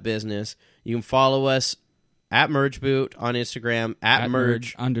all that business. You can follow us at MergeBoot on Instagram, at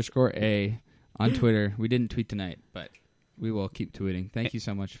Merge _A on Twitter. We didn't tweet tonight, but we will keep tweeting. Thank you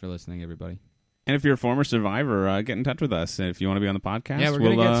so much for listening, everybody. And if you're a former survivor, get in touch with us. And if you want to be on the podcast, yeah,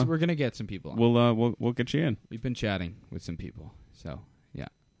 we're gonna get some people on. We'll get you in. We've been chatting with some people, so yeah.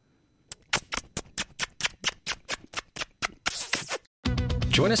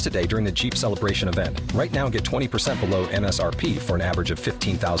 Join us today during the Jeep Celebration event. Right now, get 20% below MSRP for an average of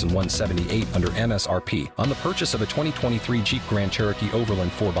 $15,178 under MSRP on the purchase of a 2023 Jeep Grand Cherokee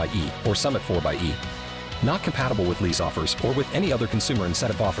Overland 4xE or Summit 4xE. Not compatible with lease offers or with any other consumer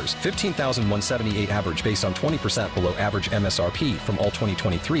incentive offers. $15,178 average based on 20% below average MSRP from all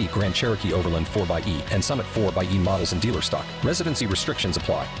 2023 Grand Cherokee Overland 4xE and Summit 4xE models in dealer stock. Residency restrictions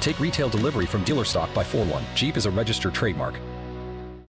apply. Take retail delivery from dealer stock by 4/1. Jeep is a registered trademark.